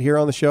say it here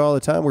on the show all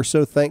the time. We're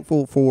so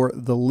thankful for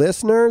the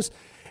listeners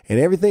and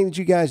everything that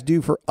you guys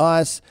do for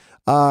us.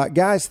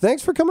 Guys,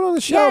 thanks for coming on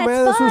the show,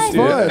 man. This was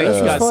fun. Thank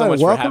you guys so much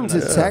for Welcome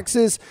having to us.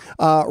 Texas.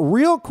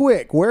 Real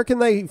quick, where can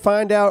they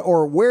find out,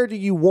 or where do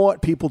you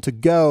want people to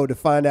go to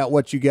find out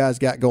what you guys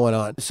got going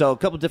on? So a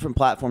couple different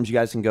platforms you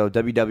guys can go.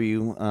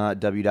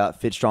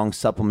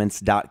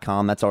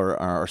 www.fitstrongsupplements.com. That's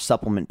our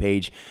supplement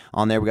page.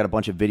 On there we got a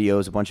bunch of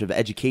videos, a bunch of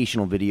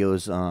educational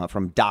videos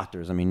from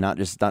doctors. I mean, not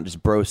just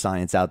bro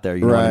science out there.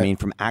 You know what I mean?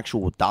 From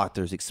actual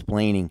doctors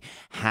explaining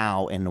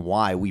how and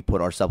why we put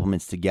our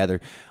supplements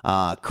together.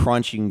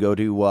 Crunch, you can go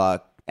to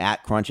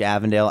at Crunch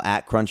Avondale,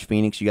 at Crunch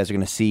Phoenix. You guys are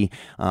going to see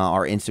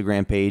our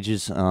Instagram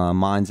pages.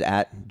 Mine's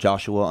at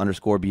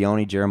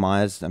Joshua_Buoni.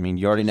 Jeremiah's, I mean,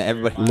 you already know.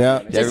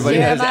 Everybody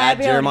knows at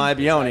Jeremiah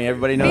Buoni.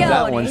 Everybody knows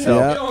that one.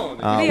 So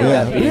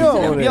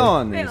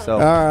Buoni. So, all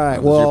right.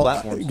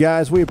 Well,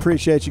 guys, we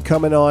appreciate you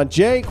coming on.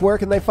 Jake, where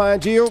can they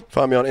find you?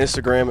 Find me on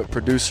Instagram at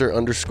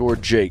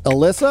producer_Jake.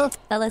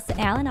 Alyssa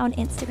Allen on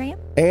Instagram.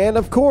 And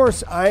of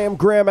course, I am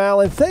Graham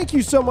Allen. Thank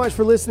you so much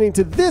for listening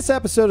to this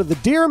episode of the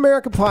Dear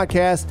America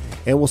podcast,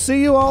 and we'll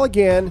see you all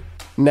again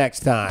next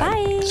time.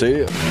 Bye. See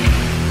ya.